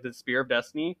Lance, like the Spear of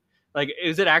Destiny? Like,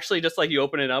 is it actually just like you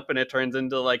open it up and it turns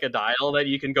into like a dial that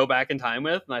you can go back in time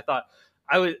with? And I thought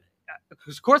I was,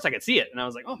 of course I could see it. And I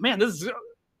was like, oh man,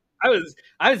 I was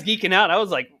geeking out. I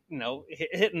was like,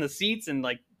 hitting the seats and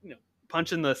like,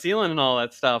 punching the ceiling and all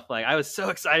that stuff. Like I was so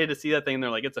excited to see that thing. And they're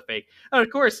like, it's a fake. And of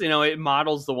course, it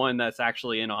models the one that's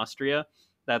actually in Austria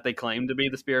that they claim to be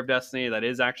the Spear of Destiny. That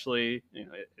is actually,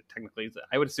 technically,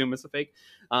 I would assume it's a fake.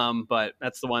 But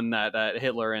that's the one that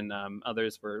Hitler and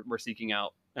others were seeking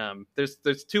out.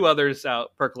 There's two others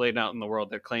out percolating out in the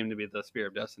world that claim to be the Spear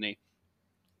of Destiny,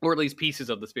 or at least pieces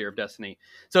of the Spear of Destiny.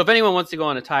 So if anyone wants to go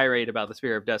on a tirade about the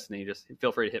Spear of Destiny, just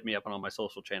feel free to hit me up on all my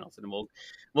social channels, and we'll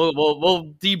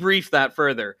debrief that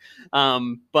further.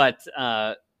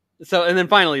 So and then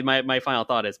finally, my final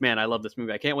thought is, man, I love this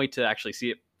movie. I can't wait to actually see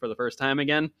it for the first time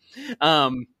again.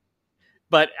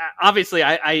 But obviously,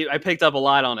 I picked up a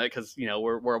lot on it because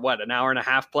we're what, an hour and a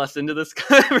half plus into this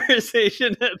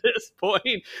conversation at this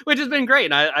point, which has been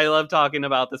great. And I love talking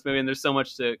about this movie, and there's so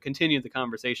much to continue the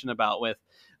conversation about with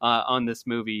on this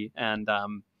movie. And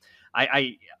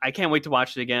I can't wait to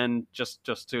watch it again, just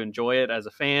to enjoy it as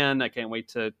a fan. I can't wait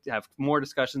to have more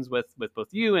discussions with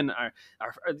both you and our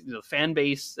fan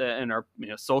base and our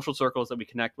social circles that we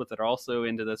connect with that are also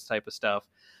into this type of stuff.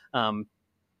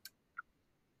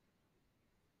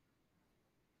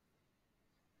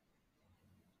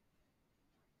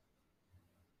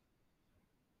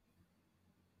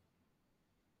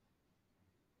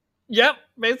 Yep,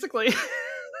 basically.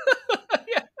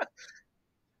 Yeah.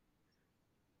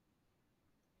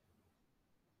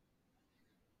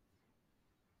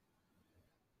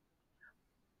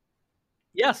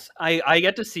 Yes, I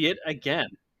get to see it again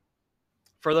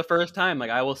for the first time. Like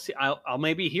I will see, I'll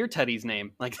maybe hear Teddy's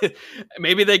name. Like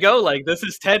maybe they go like, "This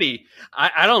is Teddy."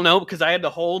 I don't know, because I had to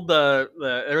hold there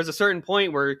was a certain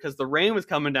point where, because the rain was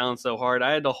coming down so hard,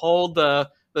 I had to hold the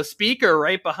speaker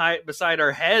right beside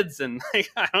our heads, and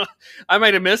like I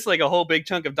might have missed like a whole big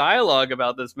chunk of dialogue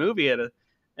about this movie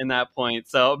in that point.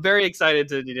 So very excited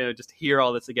to just hear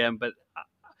all this again. But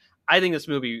I think this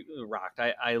movie rocked.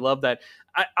 I love that.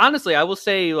 Honestly, I will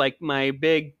say like my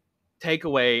big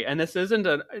takeaway, and this isn't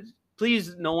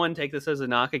please no one take this as a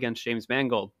knock against James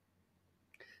Mangold,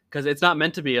 because it's not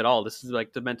meant to be at all. This is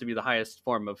like meant to be the highest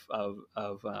form of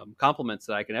compliments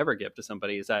that I can ever give to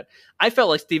somebody. Is that I felt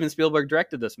like Steven Spielberg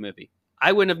directed this movie.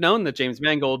 I wouldn't have known that James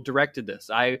Mangold directed this.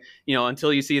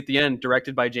 Until you see at the end,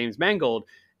 directed by James Mangold,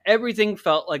 everything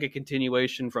felt like a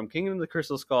continuation from Kingdom of the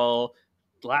Crystal Skull,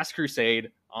 Last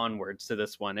Crusade onwards to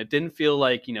this one. It didn't feel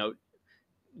like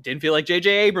didn't feel like J.J.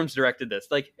 Abrams directed this.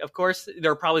 Like, of course,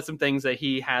 there are probably some things that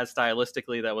he has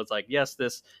stylistically that was like, yes,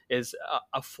 this is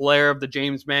a flair of the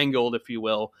James Mangold, if you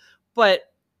will, but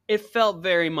it felt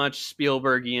very much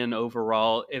Spielbergian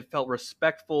overall. It felt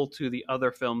respectful to the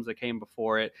other films that came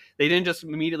before it. They didn't just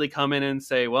immediately come in and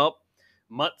say, well,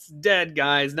 Mutt's dead,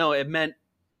 guys. No, it meant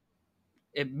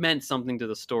something to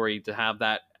the story to have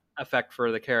that effect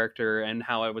for the character, and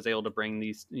how I was able to bring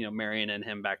these, Marion and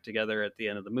him back together at the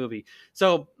end of the movie.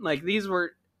 So like these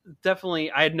were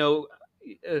definitely, I had no,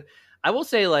 I will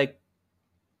say, like,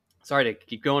 sorry to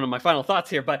keep going on my final thoughts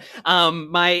here, but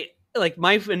my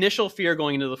initial fear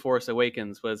going into The Force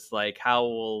Awakens was like, how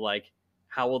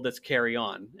will this carry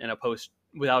on in a post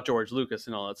without George Lucas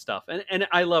and all that stuff. And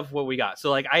I love what we got. So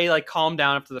like I like calmed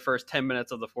down after the first 10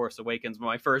 minutes of The Force Awakens,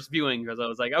 my first viewing, because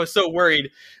I was so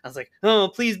worried. I was like, oh,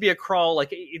 please be a crawl. Like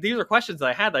these are questions that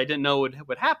I had that I didn't know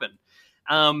would happen.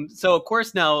 So of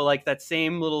course now, like, that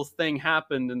same little thing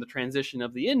happened in the transition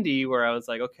of the Indy, where I was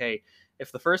like, okay,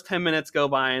 if the first 10 minutes go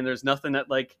by and there's nothing that,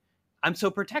 like, I'm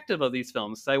so protective of these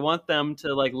films. So I want them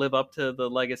to like live up to the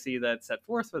legacy that's set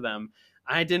forth for them.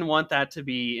 I didn't want that to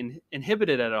be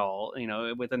inhibited at all,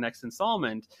 with the next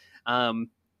installment. And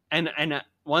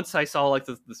once I saw like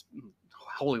this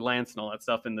Holy Lance and all that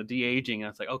stuff and the de-aging, I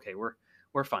was like, okay,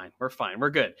 we're fine. We're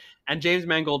good. And James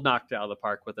Mangold knocked it out of the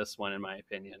park with this one, in my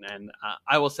opinion. And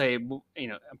I will say, I'm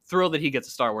thrilled that he gets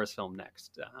a Star Wars film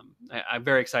next. I'm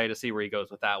very excited to see where he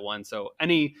goes with that one. So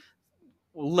any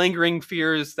lingering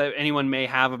fears that anyone may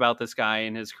have about this guy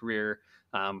and his career,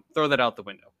 throw that out the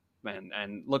window.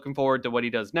 And looking forward to what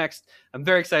he does next. I'm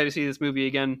very excited to see this movie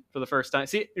again for the first time.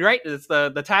 See, right? It's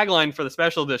the tagline for the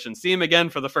special edition. See him again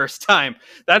for the first time.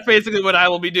 That's basically what I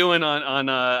will be doing on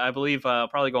I believe,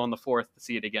 probably go on the 4th to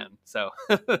see it again. So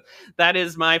that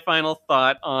is my final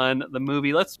thought on the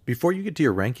movie. Before you get to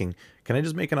your ranking, can I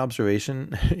just make an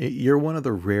observation? You're one of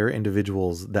the rare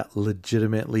individuals that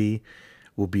legitimately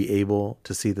will be able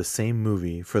to see the same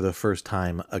movie for the first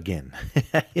time again.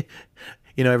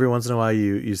 Every once in a while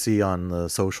you see on the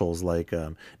socials, like,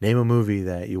 name a movie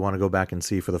that you want to go back and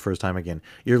see for the first time again.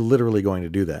 You're literally going to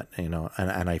do that,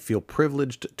 and I feel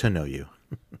privileged to know you.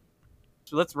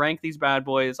 So let's rank these bad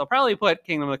boys. I'll probably put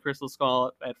Kingdom of the Crystal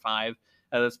Skull at 5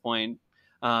 at this point.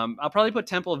 I'll probably put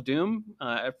Temple of Doom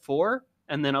at 4,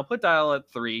 and then I'll put Dial at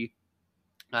 3,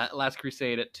 Last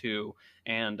Crusade at 2,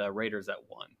 and Raiders at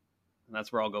 1. And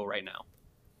that's where I'll go right now.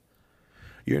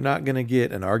 You're not going to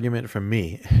get an argument from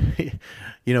me.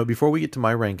 Before we get to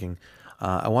my ranking,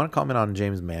 I want to comment on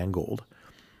James Mangold.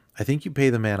 I think you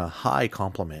pay the man a high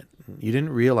compliment. You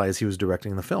didn't realize he was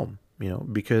directing the film,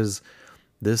 because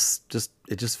this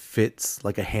just fits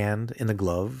like a hand in the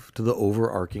glove to the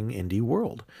overarching indie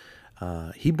world.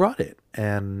 He brought it,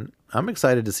 and I'm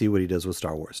excited to see what he does with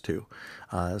Star Wars too.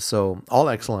 So all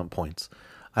excellent points.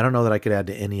 I don't know that I could add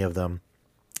to any of them,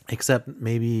 except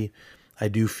maybe I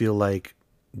do feel like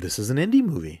this is an indie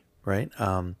movie, right?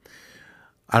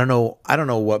 I don't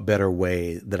know what better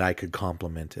way that I could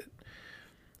compliment it.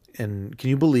 And can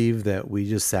you believe that we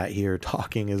just sat here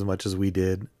talking as much as we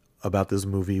did about this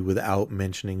movie without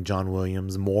mentioning John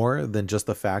Williams more than just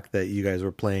the fact that you guys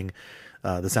were playing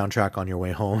the soundtrack on your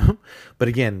way home? But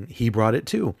again, he brought it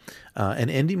too. An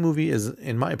indie movie is,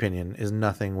 in my opinion, is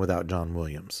nothing without John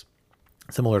Williams.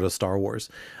 Similar to Star Wars.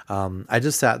 I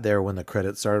just sat there when the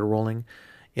credits started rolling.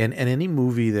 And any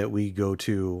movie that we go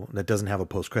to that doesn't have a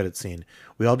post-credit scene,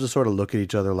 we all just sort of look at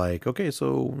each other like, okay,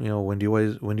 so when do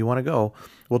you want to go?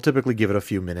 We'll typically give it a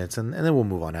few minutes and then we'll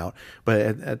move on out. But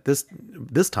at this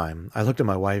time, I looked at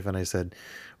my wife and I said,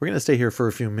 we're going to stay here for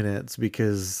a few minutes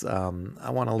because I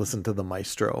want to listen to the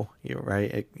maestro.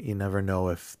 Right? You never know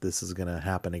if this is going to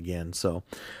happen again. So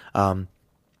all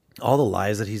the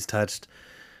lives that he's touched,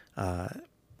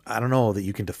 I don't know that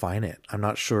you can define it. I'm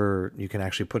not sure you can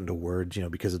actually put into words,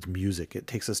 because it's music. It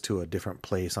takes us to a different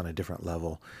place on a different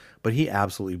level. But he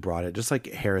absolutely brought it, just like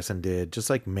Harrison did, just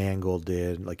like Mangold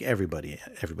did, like everybody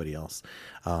else.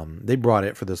 They brought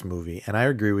it for this movie. And I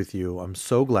agree with you. I'm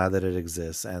so glad that it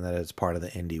exists and that it's part of the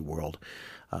indie world.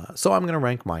 So I'm going to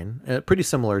rank mine pretty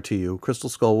similar to you. Crystal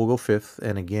Skull will go 5th.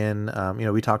 And again,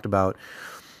 we talked about,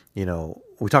 we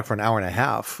talked for an hour and a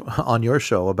half on your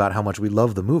show about how much we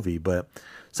love the movie, but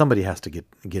somebody has to get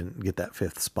that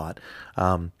 5th spot.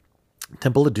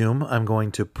 Temple of Doom, I'm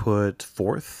going to put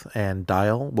 4th, and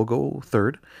Dial will go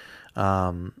 3rd.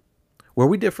 Where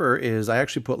we differ is I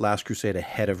actually put Last Crusade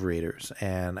ahead of Raiders,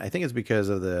 and I think it's because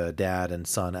of the dad and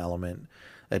son element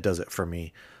that does it for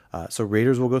me. So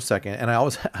Raiders will go 2nd, and I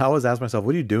always ask myself,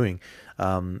 what are you doing?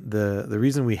 The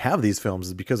reason we have these films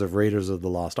is because of Raiders of the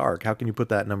Lost Ark. How can you put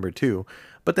that number 2?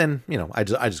 But then I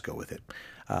just go with it.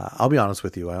 I'll be honest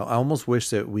with you. I almost wish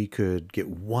that we could get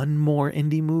one more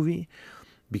Indy movie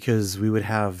because we would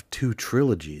have two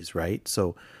trilogies, right?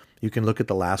 So you can look at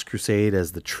The Last Crusade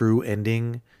as the true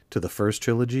ending to the first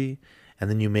trilogy, and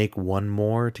then you make one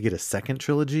more to get a second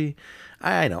trilogy.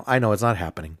 I know it's not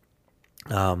happening.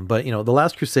 But The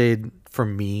Last Crusade for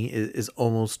me is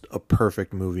almost a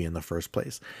perfect movie in the first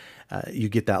place. You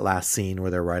get that last scene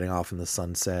where they're riding off in the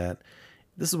sunset.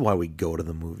 This is why we go to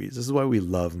the movies. This is why we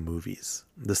love movies.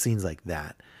 The scenes like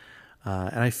that.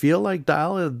 And I feel like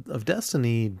Dial of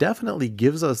Destiny definitely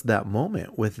gives us that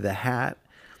moment with the hat,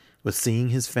 with seeing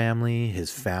his family,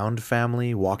 his found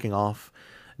family, walking off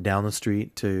down the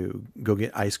street to go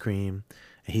get ice cream.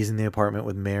 He's in the apartment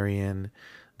with Marion.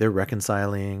 They're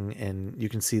reconciling, and you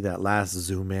can see that last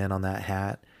zoom in on that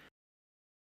hat.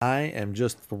 I am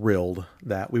just thrilled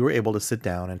that we were able to sit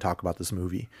down and talk about this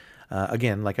movie.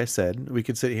 Again, like I said, we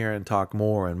could sit here and talk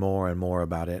more and more and more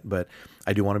about it, but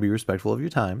I do want to be respectful of your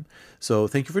time. So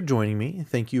thank you for joining me.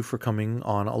 Thank you for coming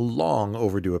on a long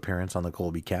overdue appearance on the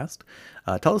Colby Cast.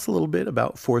 Tell us a little bit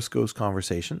about Force Ghost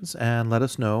Conversations, and let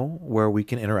us know where we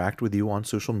can interact with you on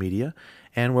social media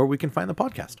and where we can find the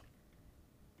podcast.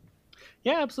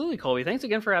 Yeah, absolutely, Colby. Thanks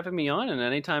again for having me on. And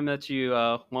anytime that you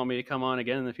want me to come on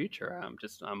again in the future,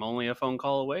 I'm only a phone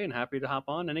call away and happy to hop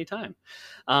on anytime.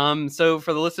 So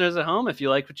for the listeners at home, if you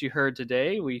like what you heard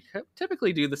today, we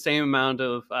typically do the same amount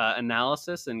of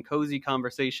analysis and cozy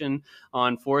conversation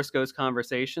on Force Ghost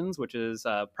Conversations, which is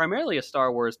primarily a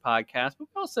Star Wars podcast, but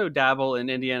we also dabble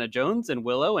in Indiana Jones and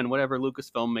Willow and whatever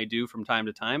Lucasfilm may do from time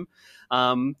to time.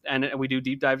 And we do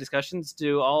deep dive discussions,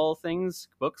 do all things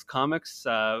books, comics,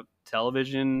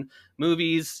 television,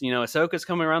 movies. Ahsoka's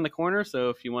coming around the corner, so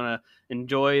if you want to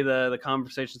enjoy the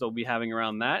conversations that we'll be having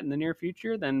around that in the near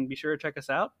future, then be sure to check us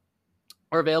out.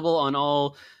 We're available on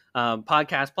all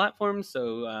podcast platforms,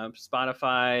 so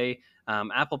Spotify,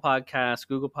 Apple Podcasts,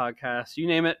 Google Podcasts, you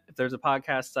name it. If there's a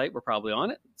podcast site, we're probably on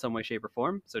it in some way, shape, or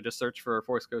form. So just search for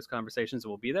Force Ghost Conversations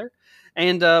and we'll be there.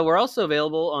 And we're also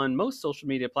available on most social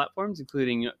media platforms,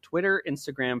 including Twitter,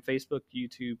 Instagram, Facebook,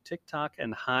 YouTube, TikTok,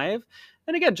 and Hive.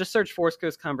 And again, just search Force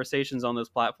Ghost Conversations on those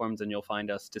platforms and you'll find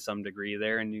us to some degree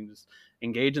there. And you just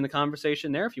engage in the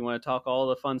conversation there if you want to talk all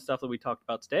the fun stuff that we talked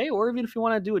about today, or even if you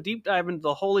want to do a deep dive into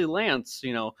the Holy Lance,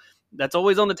 that's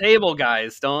always on the table,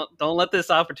 guys. Don't let this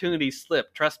opportunity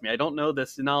slip. Trust me, I don't know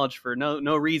this knowledge for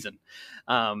no reason.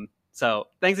 So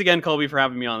thanks again, Colby, for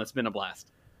having me on. It's been a blast.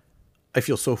 I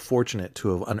feel so fortunate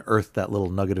to have unearthed that little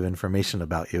nugget of information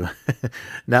about you.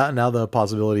 Now the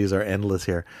possibilities are endless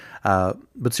here.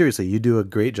 But seriously, you do a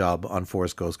great job on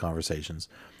Force Ghost Conversations.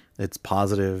 It's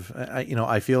positive.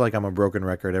 I feel like I'm a broken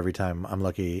record every time I'm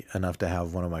lucky enough to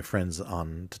have one of my friends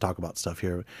on to talk about stuff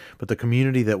here. But the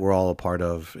community that we're all a part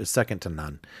of is second to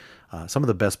none. Some of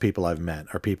the best people I've met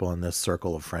are people in this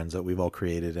circle of friends that we've all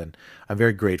created, and I'm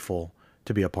very grateful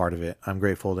to be a part of it. I'm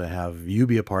grateful to have you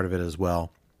be a part of it as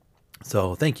well.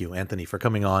 So thank you, Anthony, for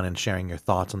coming on and sharing your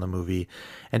thoughts on the movie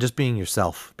and just being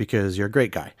yourself, because you're a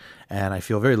great guy. And I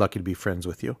feel very lucky to be friends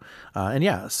with you.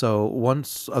 So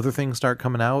once other things start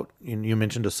coming out, you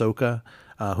mentioned Ahsoka,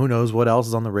 who knows what else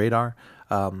is on the radar.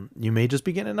 You may just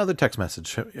be getting another text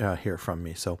message here from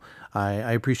me. So I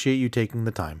appreciate you taking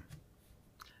the time.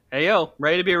 Hey, yo,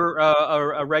 ready to be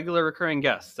a regular recurring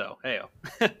guest. So, hey, yo.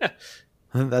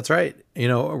 That's right.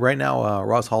 Right now,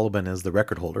 Ross Hollowman is the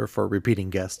record holder for repeating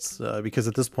guests because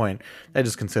at this point, I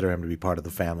just consider him to be part of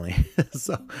the family.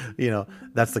 So,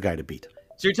 that's the guy to beat.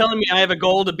 So you're telling me I have a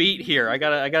goal to beat here. I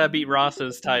gotta beat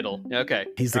Ross's title. Okay.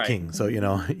 He's the king. So,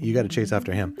 you got to chase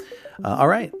after him. All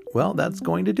right. Well, that's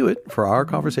going to do it for our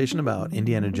conversation about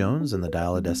Indiana Jones and the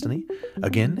Dial of Destiny.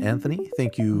 Again, Anthony,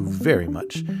 thank you very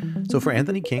much. So for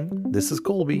Anthony King, this is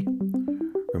Colby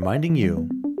reminding you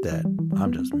that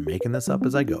I'm just making this up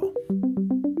as I go.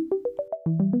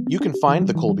 You can find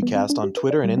the Colby Cast on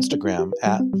Twitter and Instagram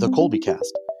at The Colby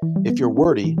Cast. If you're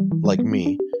wordy, like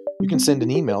me, you can send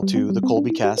an email to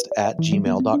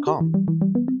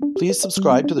thecolbycast@gmail.com. Please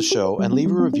subscribe to the show and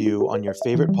leave a review on your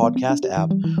favorite podcast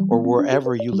app or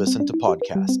wherever you listen to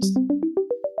podcasts.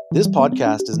 This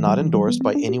podcast is not endorsed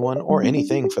by anyone or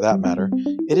anything for that matter.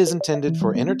 It is intended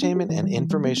for entertainment and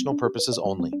informational purposes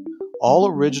only. All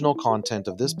original content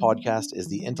of this podcast is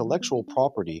the intellectual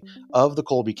property of the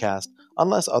Colby Cast,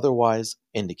 unless otherwise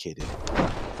indicated.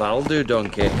 That'll do,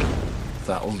 Donkey.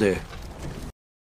 That'll do.